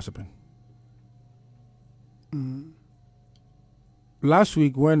beyond gossiping. Last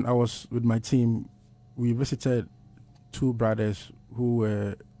week, when I was with my team, we visited two brothers who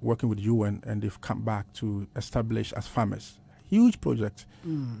were working with UN, and they've come back to establish as farmers. Huge project.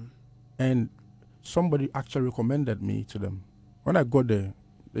 And somebody actually recommended me to them. When I got there,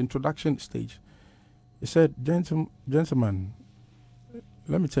 the introduction stage, he said, gentlemen,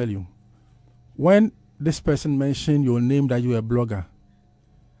 let me tell you, when this person mentioned your name that you were a blogger,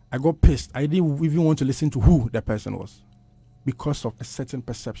 I got pissed. I didn't even want to listen to who the person was because of a certain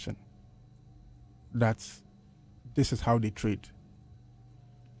perception that this is how they trade.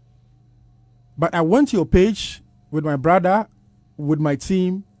 But I went to your page with my brother, with my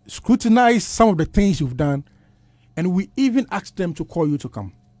team, scrutinized some of the things you've done, and we even asked them to call you to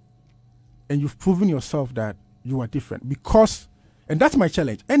come. And you've proven yourself that you are different because, and that's my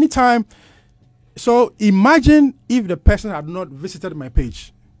challenge. Anytime, so imagine if the person had not visited my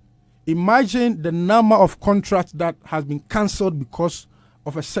page. Imagine the number of contracts that has been cancelled because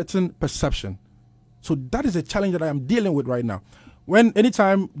of a certain perception. So that is a challenge that I am dealing with right now.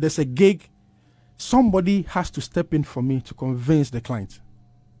 Anytime there's a gig, somebody has to step in for me to convince the client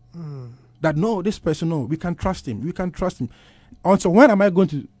that no, this person, no, we can trust him. We can trust him. Also, when am I going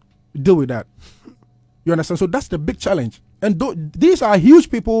to deal with that? You understand? So that's the big challenge. And these are huge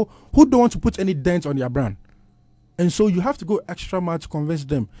people who don't want to put any dent on their brand. And so you have to go extra mile to convince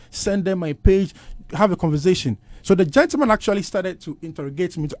them. Send them my page, have a conversation. So the gentleman actually started to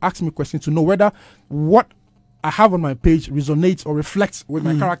interrogate me, to ask me questions, to know whether what I have on my page resonates or reflects with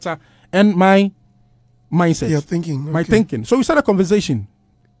my character and my mindset. Your thinking. Okay. My thinking. So we started a conversation.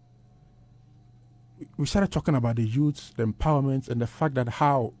 We started talking about the youth, the empowerment, and the fact that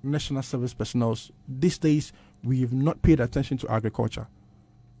how national service personnel, these days, we've not paid attention to agriculture.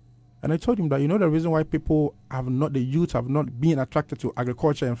 And I told him that, you know, the reason why people have not, the youth have not been attracted to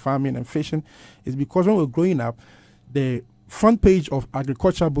agriculture and farming and fishing is because when we were growing up, the front page of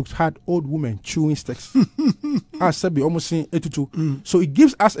agriculture books had old women chewing sticks. I said, we almost seen 82. So it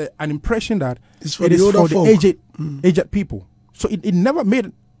gives us an impression that it's for the aged people. So it never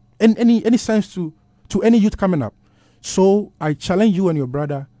made any sense to any youth coming up. So I challenge you and your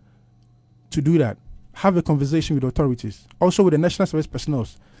brother to do that. Have a conversation with authorities. Also with the national service personnel.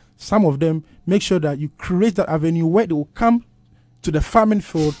 Some of them, make sure that you create that avenue where they will come to the farming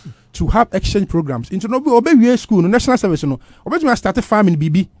field to have exchange programs. Into no obey school, no national service, no. Obey me start farming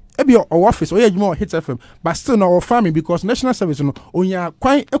BB. Ebi our office or yeah more Hitz FM, but still no farming because national service no onya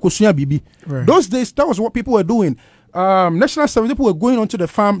kwan ekosuya BB. Those days that was what people were doing. National service people were going onto the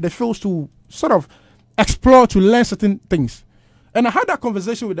farm, the fields to sort of explore, to learn certain things. And I had that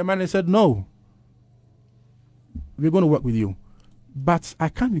conversation with the man and said, no, we're going to work with you. But I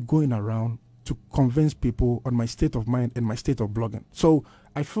can't be going around to convince people on my state of mind and my state of blogging. So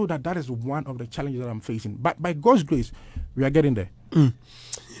I feel that that is one of the challenges that I'm facing. But by God's grace, we are getting there.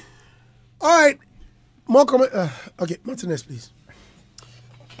 All right. More comment. Okay, Martinez, please.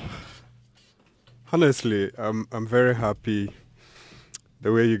 Honestly, I'm very happy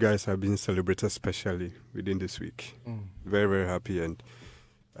the way you guys have been celebrated, especially within this week. Very, very happy, and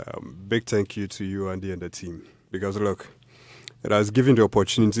big thank you to you, Andy, and the team. Because look, it has given the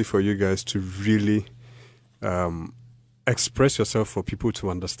opportunity for you guys to really express yourself for people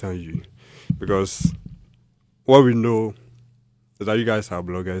to understand you. Because what we know is that you guys are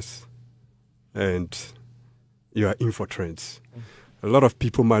bloggers and you are in for trends. A lot of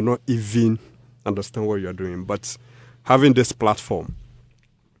people might not even understand what you are doing, but having this platform,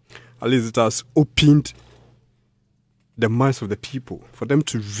 at least it has opened the minds of the people for them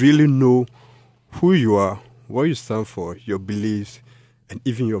to really know who you are, what you stand for, your beliefs, and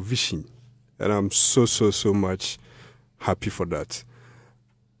even your vision. And I'm so much happy for that.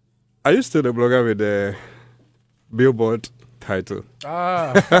 Are you still the blogger with the Billboard title?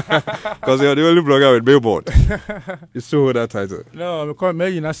 Because you're the only blogger with Billboard. You still hold that title? No, because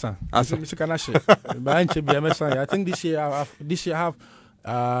me Nasa. I think this year I have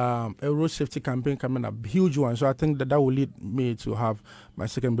a road safety campaign coming up, huge one. So I think that will lead me to have my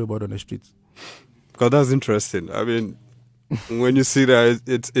second Billboard on the streets. Because that's interesting. I mean, when you see that,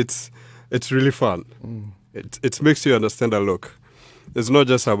 it's really fun. It makes you understand that, look, it's not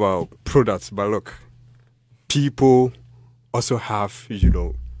just about products, but look, people also have,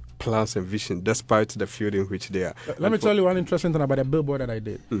 plans and vision despite the field in which they are. Let me tell you one interesting thing about the billboard that I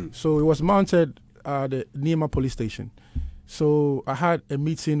did. So it was mounted at the Nima police station. So I had a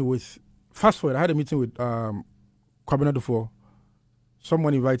meeting with, fast forward, I had a meeting with Kwabena Dufo.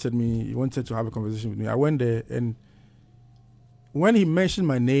 Someone invited me, he wanted to have a conversation with me. I went there, and when he mentioned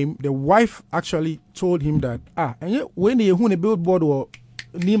my name, the wife actually told him that, and when he won a billboard or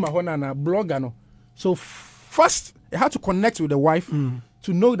Nima Hona blogger, no. So first, I had to connect with the wife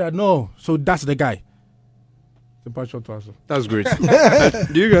to know that, no, so that's the guy. That's great.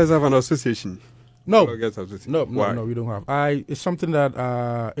 Do you guys have an association? No, No, we don't have. It's something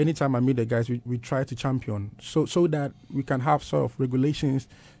that anytime I meet the guys, we try to champion, so that we can have sort of regulations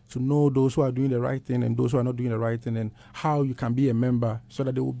to know those who are doing the right thing and those who are not doing the right thing, and how you can be a member, so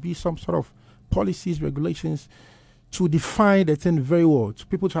that there will be some sort of policies, regulations to define the thing very well, to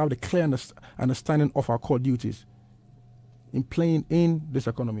people to have the clear understanding of our core duties in playing in this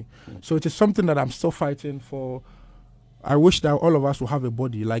economy. So it is something that I'm still fighting for. I wish that all of us will have a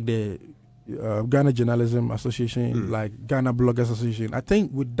body like the Ghana Journalism Association, like Ghana Bloggers Association. I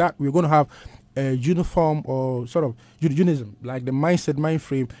think with that we're going to have a uniform or sort of unionism, like the mindset, mind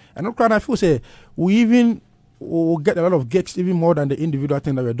frame. And I feel say we even will get a lot of gigs even more than the individual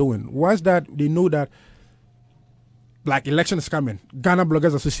thing that we're doing. Once that they know that, like, election is coming, Ghana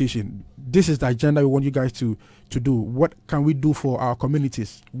Bloggers Association, this is the agenda we want you guys to do. What can we do for our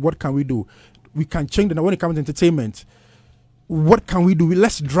communities? What can we do? We can change when it comes to entertainment. What can we do?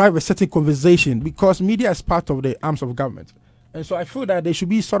 Let's drive a certain conversation, because media is part of the arms of government. And so I feel that there should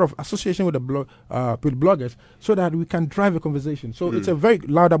be sort of association with the with bloggers, so that we can drive a conversation. So it's a very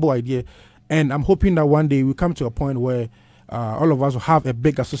laudable idea. And I'm hoping that one day we come to a point where all of us will have a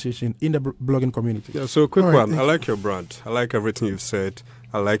big association in the blogging community. Yeah, so quick one. I like your brand. I like everything you've said.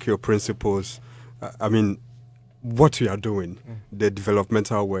 I like your principles. I mean, what you are doing, the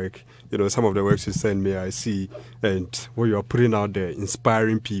developmental work, some of the works you send me, I see, and what you are putting out there,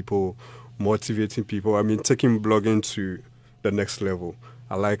 inspiring people, motivating people. I mean, taking blogging to the next level.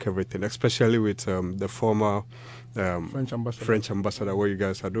 I like everything, especially with the former French ambassador, what you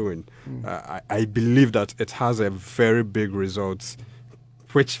guys are doing. I believe that it has a very big result,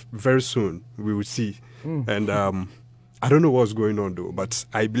 which very soon we will see. And I don't know what's going on though, but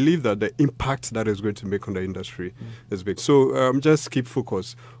I believe that the impact that is going to make on the industry is big. So just keep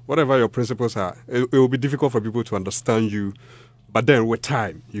focused. Whatever your principles are, it will be difficult for people to understand you, but then with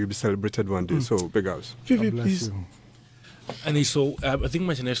time, you'll be celebrated one day. So big house. Fifi, please. And so I think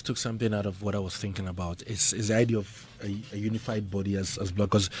Martinez took something out of what I was thinking about. Is the idea of a unified body as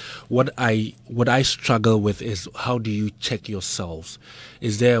bloggers. What I struggle with is, how do you check yourselves?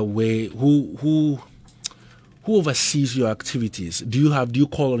 Is there a way who oversees your activities? Do you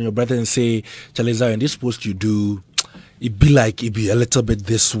call on your brother and say, Chaleza, in this post you do, it be a little bit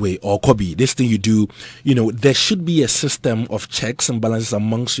this way, or Kobby, this thing you do, there should be a system of checks and balances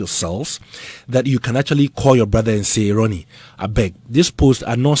amongst yourselves, that you can actually call your brother and say, Ronnie, I beg, this post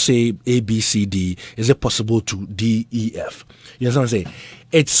I not say A, B, C, D, is it possible to D, E, F? You understand what I'm saying?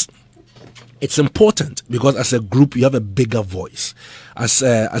 it's important because as a group you have a bigger voice. As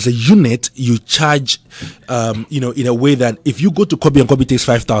a unit, you charge, in a way that if you go to Kobby and Kobby takes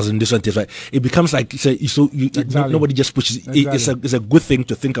 5,000, this one takes 5, it becomes like nobody just pushes. Exactly. It's a good thing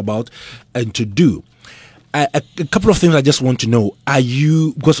to think about and to do. A couple of things I just want to know. Are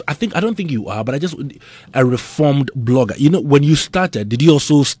you, because I don't think you are, but a reformed blogger. You know, when you started, did you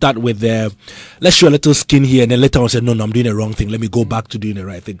also start with let's show a little skin here and then later on say, no, I'm doing the wrong thing. Let me go back to doing the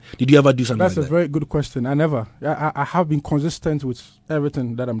right thing. Did you ever do something That's like a very good question. I have been consistent with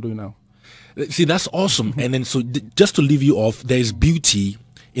everything that I'm doing now. See, that's awesome. And then, so just to leave you off, there's beauty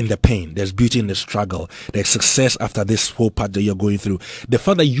in the pain, there's beauty in the struggle, there's success after this whole part that you're going through. The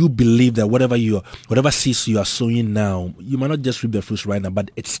fact that you believe that whatever seeds you are sowing now, you might not just reap the fruits right now, but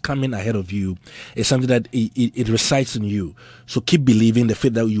it's coming ahead of you. It's something that it resides in you. So keep believing the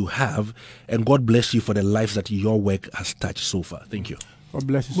faith that you have, and God bless you for the lives that your work has touched so far. Thank you. God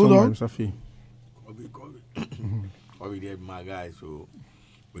bless you so much, Safi. Kobby, they're my guys, so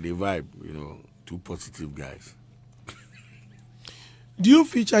with the vibe, two positive guys. Do you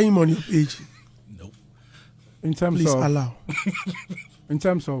feature him on your page? No. In terms Please of allow. In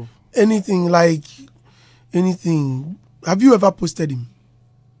terms of Anything. Have you ever posted him?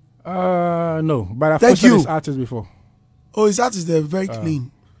 no, but I've Thank posted you. his artist before. Oh, his art is there, very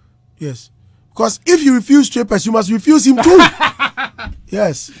clean. Yes. Because if you refuse strippers, you must refuse him too.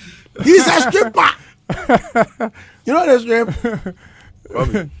 Yes. He's a stripper. You know the strip?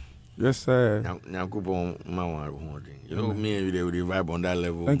 Kobby, Yes, sir. you know, me and you, they vibe on that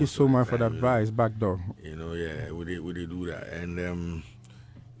level. Thank you most so of the much for the time, advice back door. We do that, and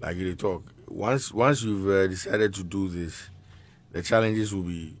like you talk. Once you've decided to do this, the challenges will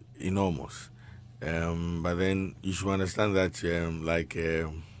be enormous. But then you should understand that, like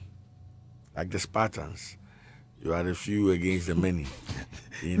the Spartans, you are the few against the many.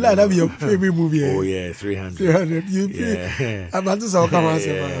 Like that be your favorite movie. Oh yeah, 300. 300. Yeah. I'm about to say, come on,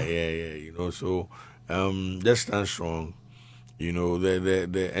 Yeah. So just stand strong.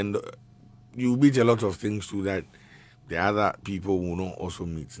 And you meet a lot of things too that the other people will not also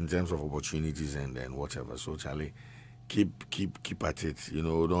meet in terms of opportunities and whatever. So Charlie, keep at it.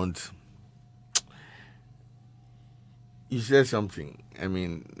 Don't. You said something. I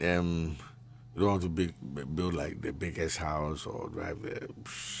mean, you don't want to build like the biggest house or drive the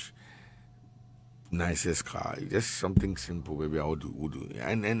nicest car. Just something simple, maybe I would do.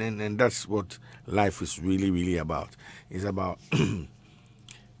 And that's what life is really, really about. It's about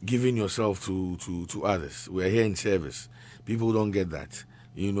giving yourself to others. We're here in service. People don't get that.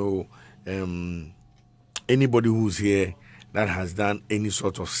 Anybody who's here that has done any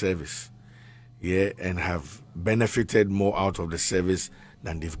sort of service, and have benefited more out of the service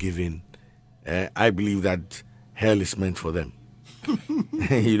than they've given, I believe that hell is meant for them.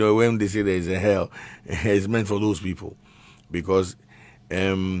 When they say there is a hell, it's meant for those people. Because,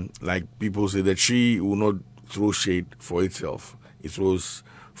 like people say, the tree will not throw shade for itself. It throws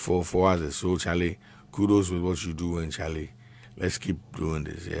for others. So, Charlie, kudos with what you do, and Charlie, let's keep doing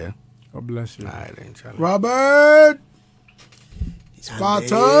this, yeah? God bless you. All right, then, Charlie. Robert!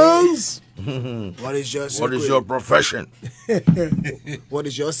 Spartans! What is your secret? What is your profession? What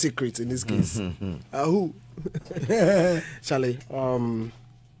is your secret in this case? Who? Charlie,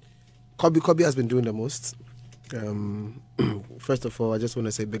 Kobby has been doing the most. First of all, I just want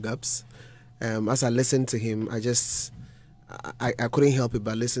to say big ups. As I listened to him, I couldn't help it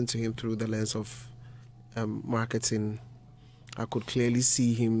but listen to him through the lens of marketing. I could clearly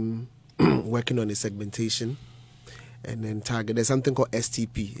see him working on his segmentation. And then there's something called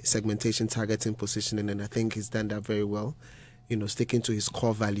STP, segmentation, targeting, positioning, and I think he's done that very well. Sticking to his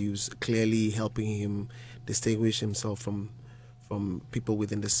core values, clearly helping him distinguish himself from people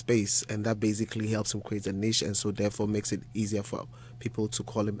within the space, and that basically helps him create a niche, and so therefore makes it easier for people to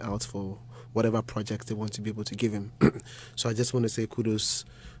call him out for whatever projects they want to be able to give him. So I just want to say kudos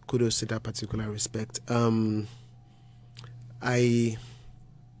to that particular respect.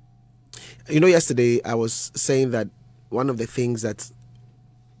 Yesterday I was saying that one of the things that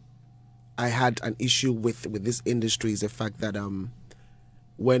I had an issue with this industry is the fact that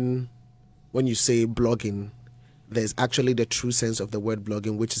when you say blogging, there's actually the true sense of the word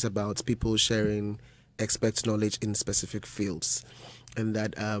blogging, which is about people sharing expert knowledge in specific fields, and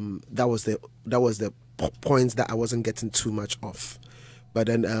that was the point that I wasn't getting too much of. But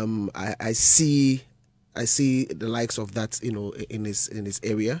then I see the likes of that in this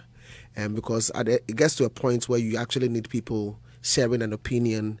area. Because it gets to a point where you actually need people sharing an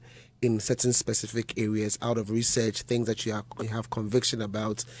opinion in certain specific areas out of research, things that you have conviction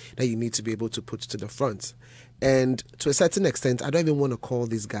about that you need to be able to put to the front. And to a certain extent, I don't even want to call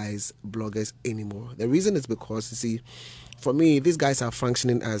these guys bloggers anymore. The reason is because, you see, for me, these guys are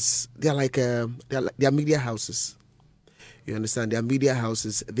functioning as, they're media houses. You understand? They're media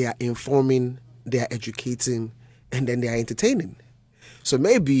houses. They are informing, they are educating, and then they are entertaining. So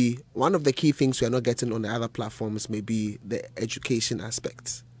maybe one of the key things we are not getting on the other platforms may be the education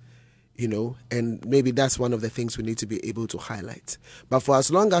aspect, you know, and maybe that's one of the things we need to be able to highlight. But for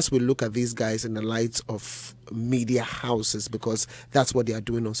as long as we look at these guys in the light of media houses, because that's what they are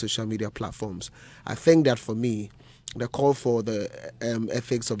doing on social media platforms, I think that for me, the call for the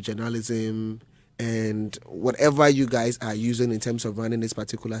ethics of journalism and whatever you guys are using in terms of running this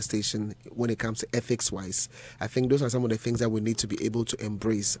particular station when it comes to ethics-wise, I think those are some of the things that we need to be able to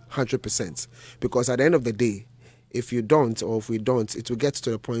embrace 100%. Because at the end of the day, if you don't, or if we don't, it will get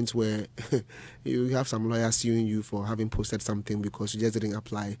to a point where you have some lawyers suing you for having posted something because you just didn't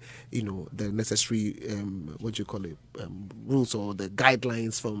apply, you know, the necessary, rules or the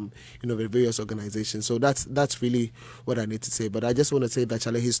guidelines from, you know, the various organizations. So that's really what I need to say. But I just want to say that,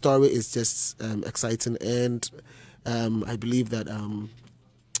 Charlie, his story is just exciting, and I believe that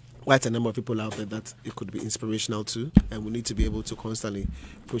quite a number of people out there that it could be inspirational too, and we need to be able to constantly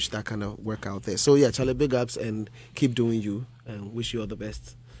push that kind of work out there. So yeah, Charlie, big ups and keep doing you, and wish you all the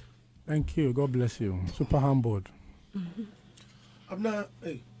best. Thank you. God bless you. Super humbled. I'm not.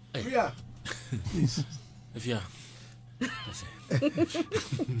 Hey, Priya, please. If yeah.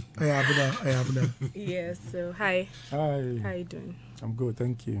 Yes, so hi. Hi. How you doing? I'm good,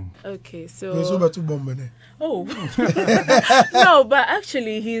 thank you. Okay, so oh no, but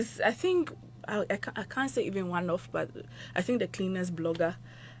actually he's, I think I can't say even one off, but I think the cleanest blogger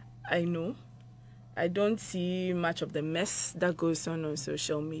I know. I don't see much of the mess that goes on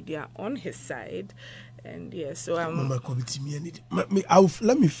social media on his side. And yeah, so I'll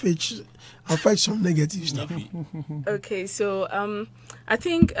fetch some negative stuff. Okay, so I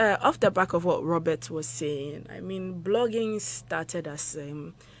think off the back of what Robert was saying, I mean, blogging started as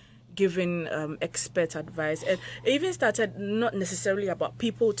giving expert advice, and it even started not necessarily about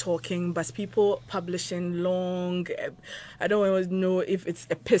people talking, but people publishing long, I don't always know if it's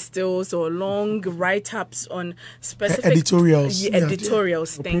epistles or long write-ups on specific editorials.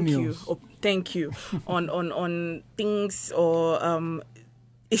 Editorials. Opinions. Thank you. on things or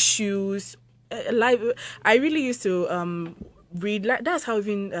issues. I really used to read, like, that's how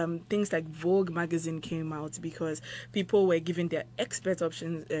even things like Vogue magazine came out, because people were giving their expert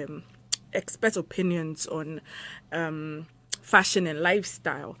opinions on fashion and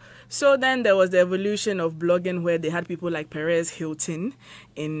lifestyle. So then there was the evolution of blogging, where they had people like Perez Hilton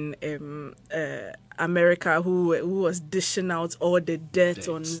in America who was dishing out all the dirt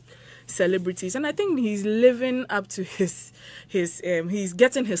on celebrities, and I think he's living up to his he's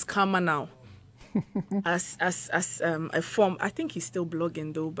getting his karma now. as a form. I think he's still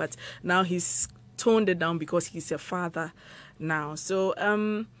blogging though, but now he's toned it down because he's a father now. So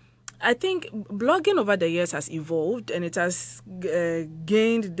I think blogging over the years has evolved, and it has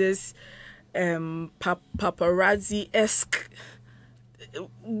gained this paparazzi-esque,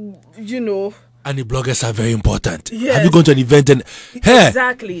 you know. And the bloggers are very important. Yes. Have you gone to an event and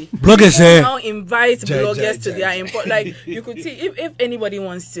exactly bloggers now invite bloggers to their import? Like you could see if anybody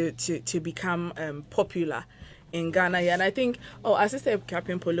wants to become popular in Ghana, and I think our sister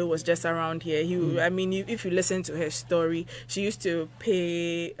Captain Polo was just around here. I mean, if you listen to her story, she used to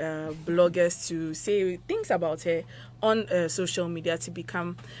pay bloggers to say things about her on social media to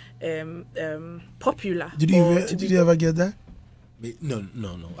become popular. Did you ever get that? No.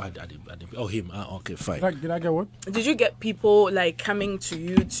 I didn't. Oh, him. Okay, fine. Did I get what? Did you get people like coming to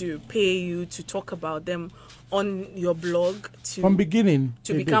you to pay you to talk about them on your blog from beginning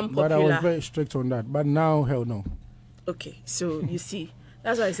to become popular? But I was very strict on that. But now, hell no. Okay, so you see,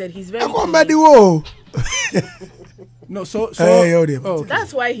 that's why I said he's very. No, so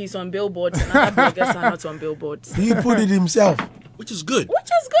that's why he's on billboards and other bloggers are not on billboards. He put it himself. Which is good.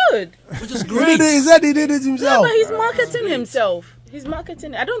 Which is great. He said he did it himself. No, but he's marketing himself. He's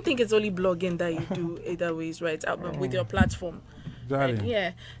marketing. I don't think it's only blogging that you do either ways, right? With your platform. Right?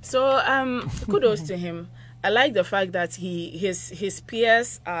 Yeah. So kudos to him. I like the fact that his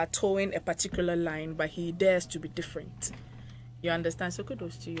peers are towing a particular line, but he dares to be different. You understand? So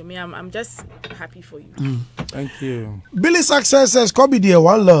kudos to you. I mean, I'm just happy for you. Thank you. Billy Success says, Kobby dear,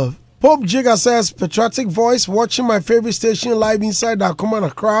 one love. Pope Jigga says, patriotic voice, watching my favorite station live inside Akuma and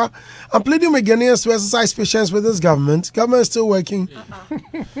Accra. I'm pleading with Ghanaians to exercise patience with this government. Government is still working.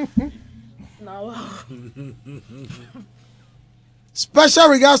 No. Special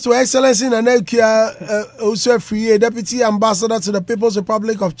regards to Excellency Nanekia also free Deputy Ambassador to the People's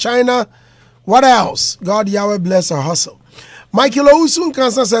Republic of China. What else? God Yahweh bless our hustle. Michael Ousun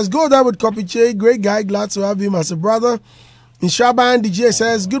Cancer says, go there with Kobby Kyei. Great guy, glad to have him as a brother. Inshaban DJ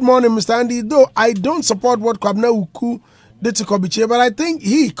says, good morning, Mr. Andy. Though I don't support what Kwabena Uku did to Kobby Kyei, but I think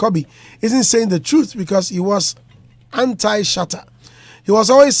Kobby, isn't saying the truth because he was anti-Shatter. He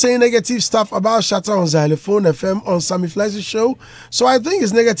was always saying negative stuff about Shatter on Xylophone FM on Sammy Fly's show. So I think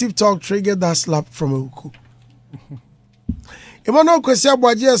his negative talk triggered that slap from Uku. Emmanuel Kwesia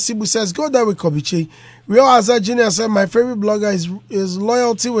Bwajia Sibu says, go there with Kobby Kyei. Real Azar Jr. said, my favorite blogger is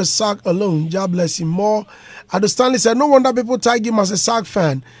loyalty with SAC alone. God bless him more. Ado Stanley said, no wonder people tag him as a SAC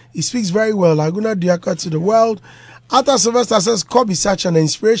fan. He speaks very well. Laguna Diaka to the world. Arthur Sylvester says, Kobby such an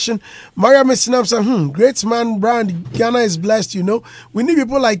inspiration. Maria Messinam said, great man, brand. Ghana is blessed, you know. We need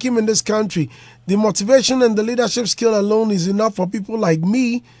people like him in this country. The motivation and the leadership skill alone is enough for people like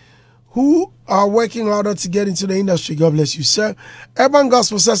me who are working harder to get into the industry. God bless you, sir. Urban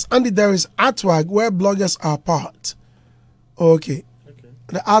Gospel says, Andy, there is Artwag where bloggers are part. Okay.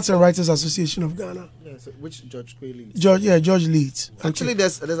 The Arts and Writers Association of Ghana. Yeah, so which George Kyei leads? George leads. Actually,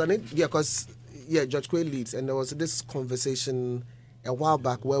 there's an because George Kyei leads, and there was this conversation a while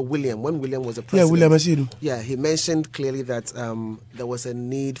back where when William was a president. Yeah, William Asidu. Yeah, he mentioned clearly that there was a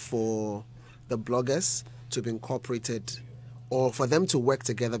need for the bloggers to be incorporated, or for them to work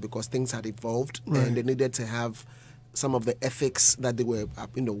together because things had evolved, and they needed to have some of the ethics that they were,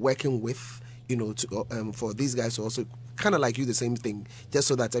 working with, to for these guys to also kind of like you the same thing, just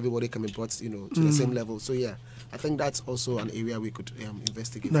so that everybody can be brought, to the same level. So yeah, I think that's also an area we could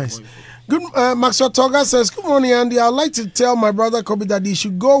investigate. Nice. Good. Maxwell Toga says, good morning, Andy. I'd like to tell my brother Kobby that he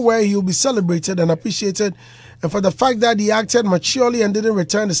should go where he'll be celebrated and appreciated, and for the fact that he acted maturely and didn't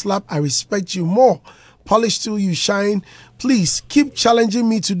return the slap, I respect you more. Polish till you shine. Please keep challenging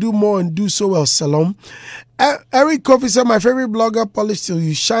me to do more and do so well. Salam. Eric Kofi said, my favorite blogger, Polish till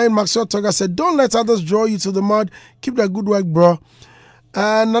you shine. Maxwell Toga said, don't let others draw you to the mud. Keep that good work, bro.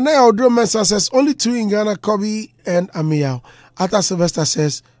 Nanaya Odro Mensa says, only two in Ghana, Kobby and Amiel. Arthur Sylvester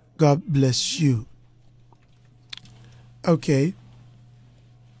says, God bless you. Okay.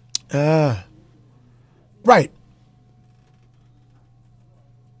 Right.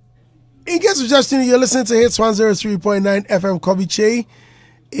 In case you're just tuning, you're listening to Hitz 103.9 FM. Kobby Kyei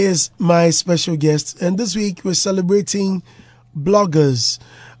is my special guest, and this week we're celebrating bloggers.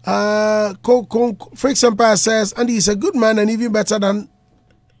 Freaks Empire says, Andy is a good man and even better than.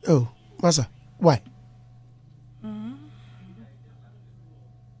 Oh, Masa, why?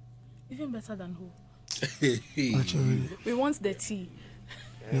 Even better than who? We want the tea.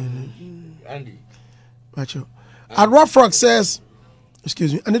 Andy. Macho. Rough Rock says,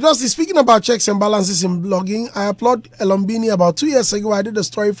 excuse me. And it was speaking about checks and balances in blogging. I applaud Elombini about 2 years ago. I did a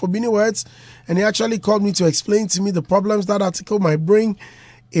story for Bini Words, and he actually called me to explain to me the problems that article might bring.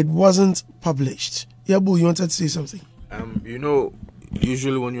 It wasn't published. Yabu, you wanted to say something?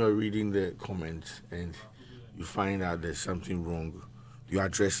 Usually when you are reading the comments and you find out there's something wrong, you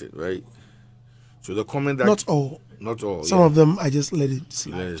address it, right? So the comment that not all. Some of them I just let it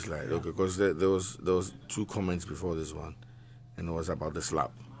slide. Let it slide, okay? Because there was two comments before this one, and it was about the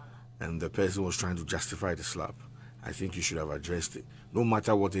slap, and the person was trying to justify the slap. I think you should have addressed it. No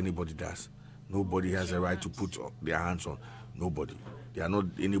matter what anybody does, nobody has a right to put their hands on nobody. They are not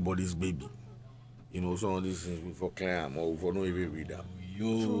anybody's baby. Some of these things before claim or for no even read them.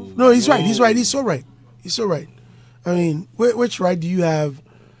 No, he's right. He's right. He's so right. He's so right. I mean, which right do you have,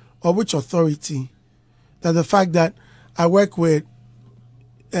 or which authority, that the fact that I work with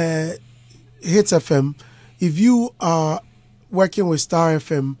Hitz FM, if you are working with Star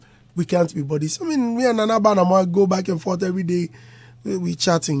FM, we can't be buddies. I mean, me and Nana go back and forth every day. We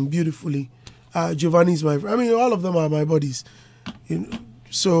chatting beautifully. Giovanni's my friend. I mean, all of them are my buddies.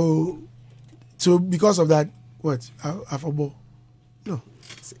 So because of that, what? I forgot. No.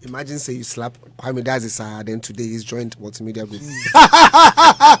 So imagine say you slap Kwame Dazisa, then today he's joined Multimedia Group.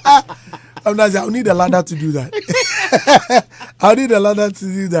 I'll need a ladder to do that. I'll need a ladder to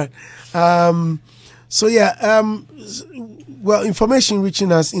do that. Well, information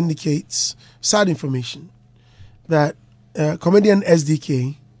reaching us indicates, sad information, that comedian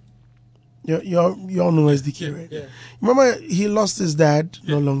SDK, you all know SDK, right? Yeah. Remember, he lost his dad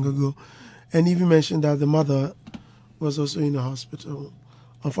not long ago, and even mentioned that the mother was also in the hospital.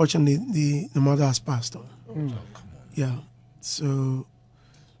 Unfortunately, the mother has passed on. Oh, come on. Yeah. So,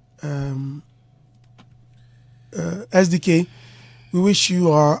 SDK, we wish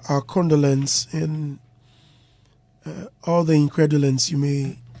you our condolence and all the incredulence you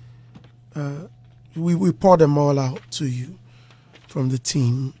may. We pour them all out to you. from the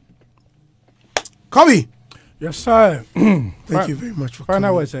team. Kobby, Yes, sir. thank you very much for Final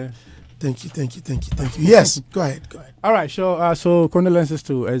coming. words, eh? Thank you. Yes, go ahead. All right, sure. So condolences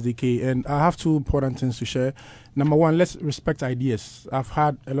to SDK, and I have two important things to share. Number one, let's respect ideas. I've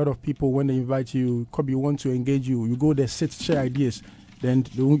had a lot of people when they invite you, Kobby, want to engage you. You go there, sit, share ideas, then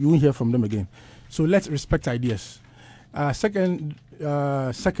you won't hear from them again. So let's respect ideas. Second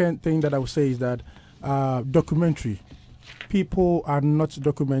thing that I would say is that documentary. People are not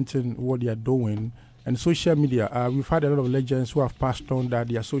documenting what they are doing, and social media. We've had a lot of legends who have passed on that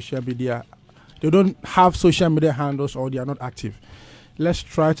their social media. They don't have social media handles or they are not active. Let's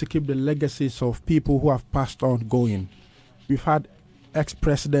try to keep the legacies of people who have passed on going. We've had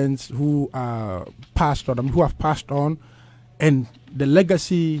ex-presidents who passed on, who have passed on, and the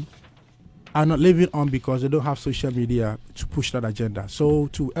legacy are not living on because they don't have social media to push that agenda. So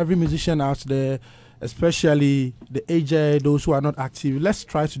to every musician out there, especially the aged, those who are not active, let's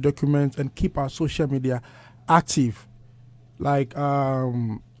try to document and keep our social media active. Like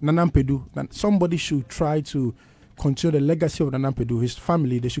Nanampedu, somebody should try to continue the legacy of Nanampedu, his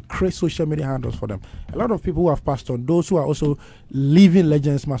family. They should create social media handles for them. A lot of people who have passed on, those who are also living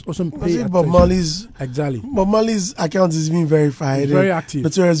legends must also pay attention. Bob Marley's Exactly. Bob Marley's account is being verified. He's very active.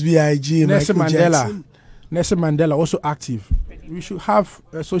 Notorious B.I.G. and Nelson Michael Mandela. Jackson. Nelson Mandela also active. We should have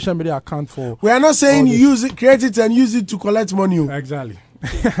a social media account for. We are not saying all this. use it, create it, and use it to collect money. Exactly.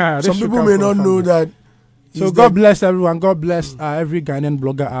 Some people may not know that. So God bless everyone. God bless every Ghanaian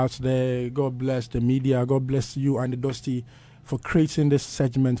blogger out there. God bless the media. God bless you and the Dosty for creating this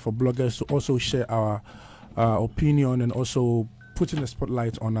segment for bloggers to also share our opinion and also putting the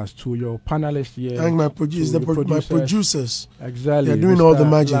spotlight on us. To your panelists here. Thank my to producers. your My producers. Exactly. They're doing all the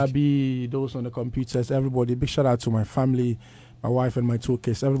magic. Labi, those on the computers, everybody. Big shout out to my family, my wife and my two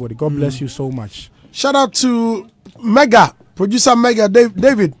kids. Everybody. God bless you so much. Shout out to Mega, producer Mega,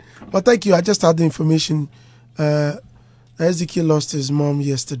 David. Well, thank you. I just had the information. Ezekiel lost his mom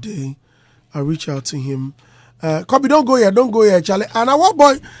yesterday. I'll reach out to him. Kobby, don't go here, Charlie. And our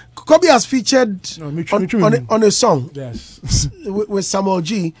boy, Kobby has featured on a song. Yes. with Samuel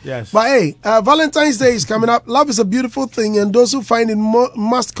G. Yes. But hey, Valentine's Day is coming up. Love is a beautiful thing, and those who find it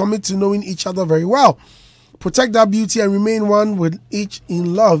must commit to knowing each other very well. Protect that beauty and remain one with each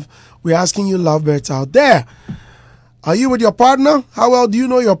in love. We're asking you, lovebirds out there. Are you with your partner? How well do you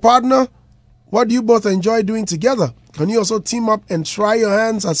know your partner? What do you both enjoy doing together? Can you also team up and try your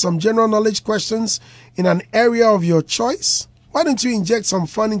hands at some general knowledge questions in an area of your choice? Why don't you inject some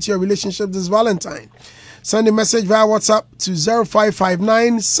fun into your relationship this Valentine? Send a message via WhatsApp to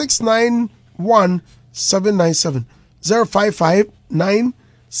 0559 691 797. 0559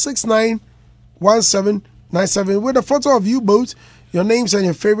 691 797 with a photo of you both, your names and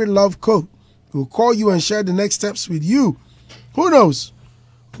your favorite love code. We'll call you and share the next steps with you. Who knows?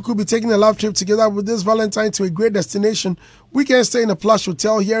 We could be taking a love trip together with this Valentine to a great destination. We can stay in a plush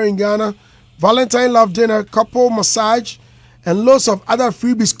hotel here in Ghana. Valentine love dinner, couple massage, and loads of other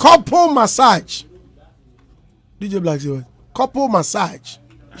freebies. Couple massage. DJ Black, couple massage.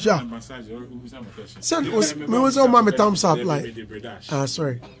 Yeah. Send me was on my thumbs up like.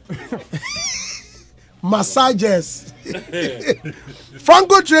 Sorry. Massages.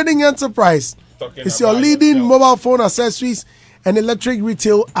 Franco Trading Enterprise is your leading mobile phone accessories and electric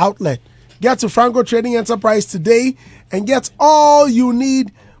retail outlet. Get to Franco Trading Enterprise today and get all you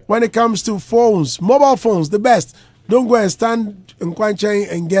need when it comes to phones, mobile phones, the best. Don't go and stand in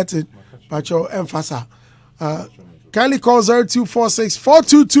Kwanchen and get it. But your emphasa. Kindly call 0246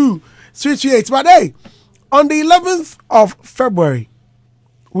 422 338. But hey, on the 11th of February,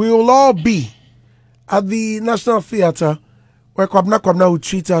 we will all be at the National Theatre where Kwabna will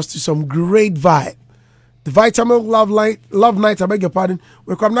treat us to some great vibe. The Vitamin Love Night, I beg your pardon,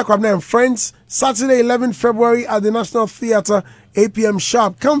 with Kwabna and friends, Saturday 11th February at the National Theatre, 8 p.m.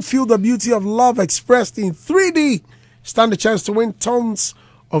 sharp. Come feel the beauty of love expressed in 3D. Stand a chance to win tons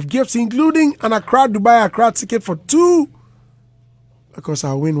of gifts, including an Dubai ticket for 2. Of course,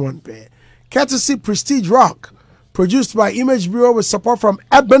 I'll win one pair. Courtesy Prestige Rock, produced by Image Bureau with support from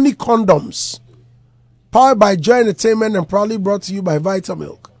Ebony Condoms. Powered by Joy Entertainment and proudly brought to you by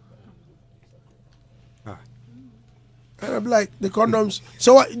Vitamilk. And I'm like, the condoms.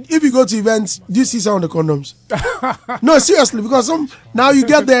 So if you go to events, do you see some of the condoms? No, seriously, because now you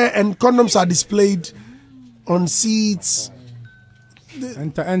get there and condoms are displayed on seats.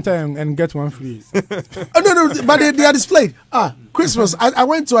 Enter and get one free. No, but they are displayed. Christmas. I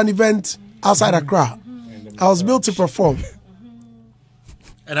went to an event outside Accra. I was built to perform.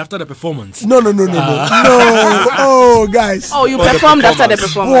 And after the performance? No. Oh, guys. Oh, you performed after the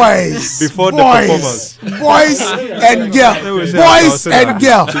performance. Boys. Before the performance. Boys and girls. Boys and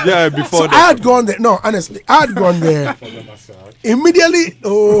girls. Yeah, before So I had gone there. No, honestly, I had gone there. Immediately,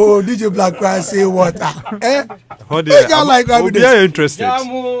 DJ Black Cry say water. How do you like be interested?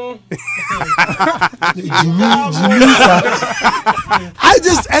 Jimmy, sir. I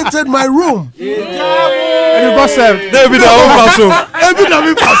just entered my room. And you got served. David, and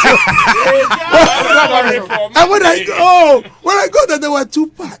when I go there, there were 2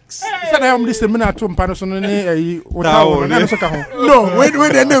 packs. No,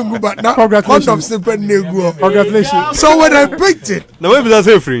 when they but now congratulations. Congratulations. So when I picked it, now maybe that's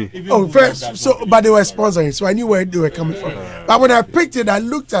free. Oh, first, but they were sponsoring, so I knew where they were coming from. But when I picked it, I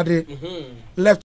looked at it, left.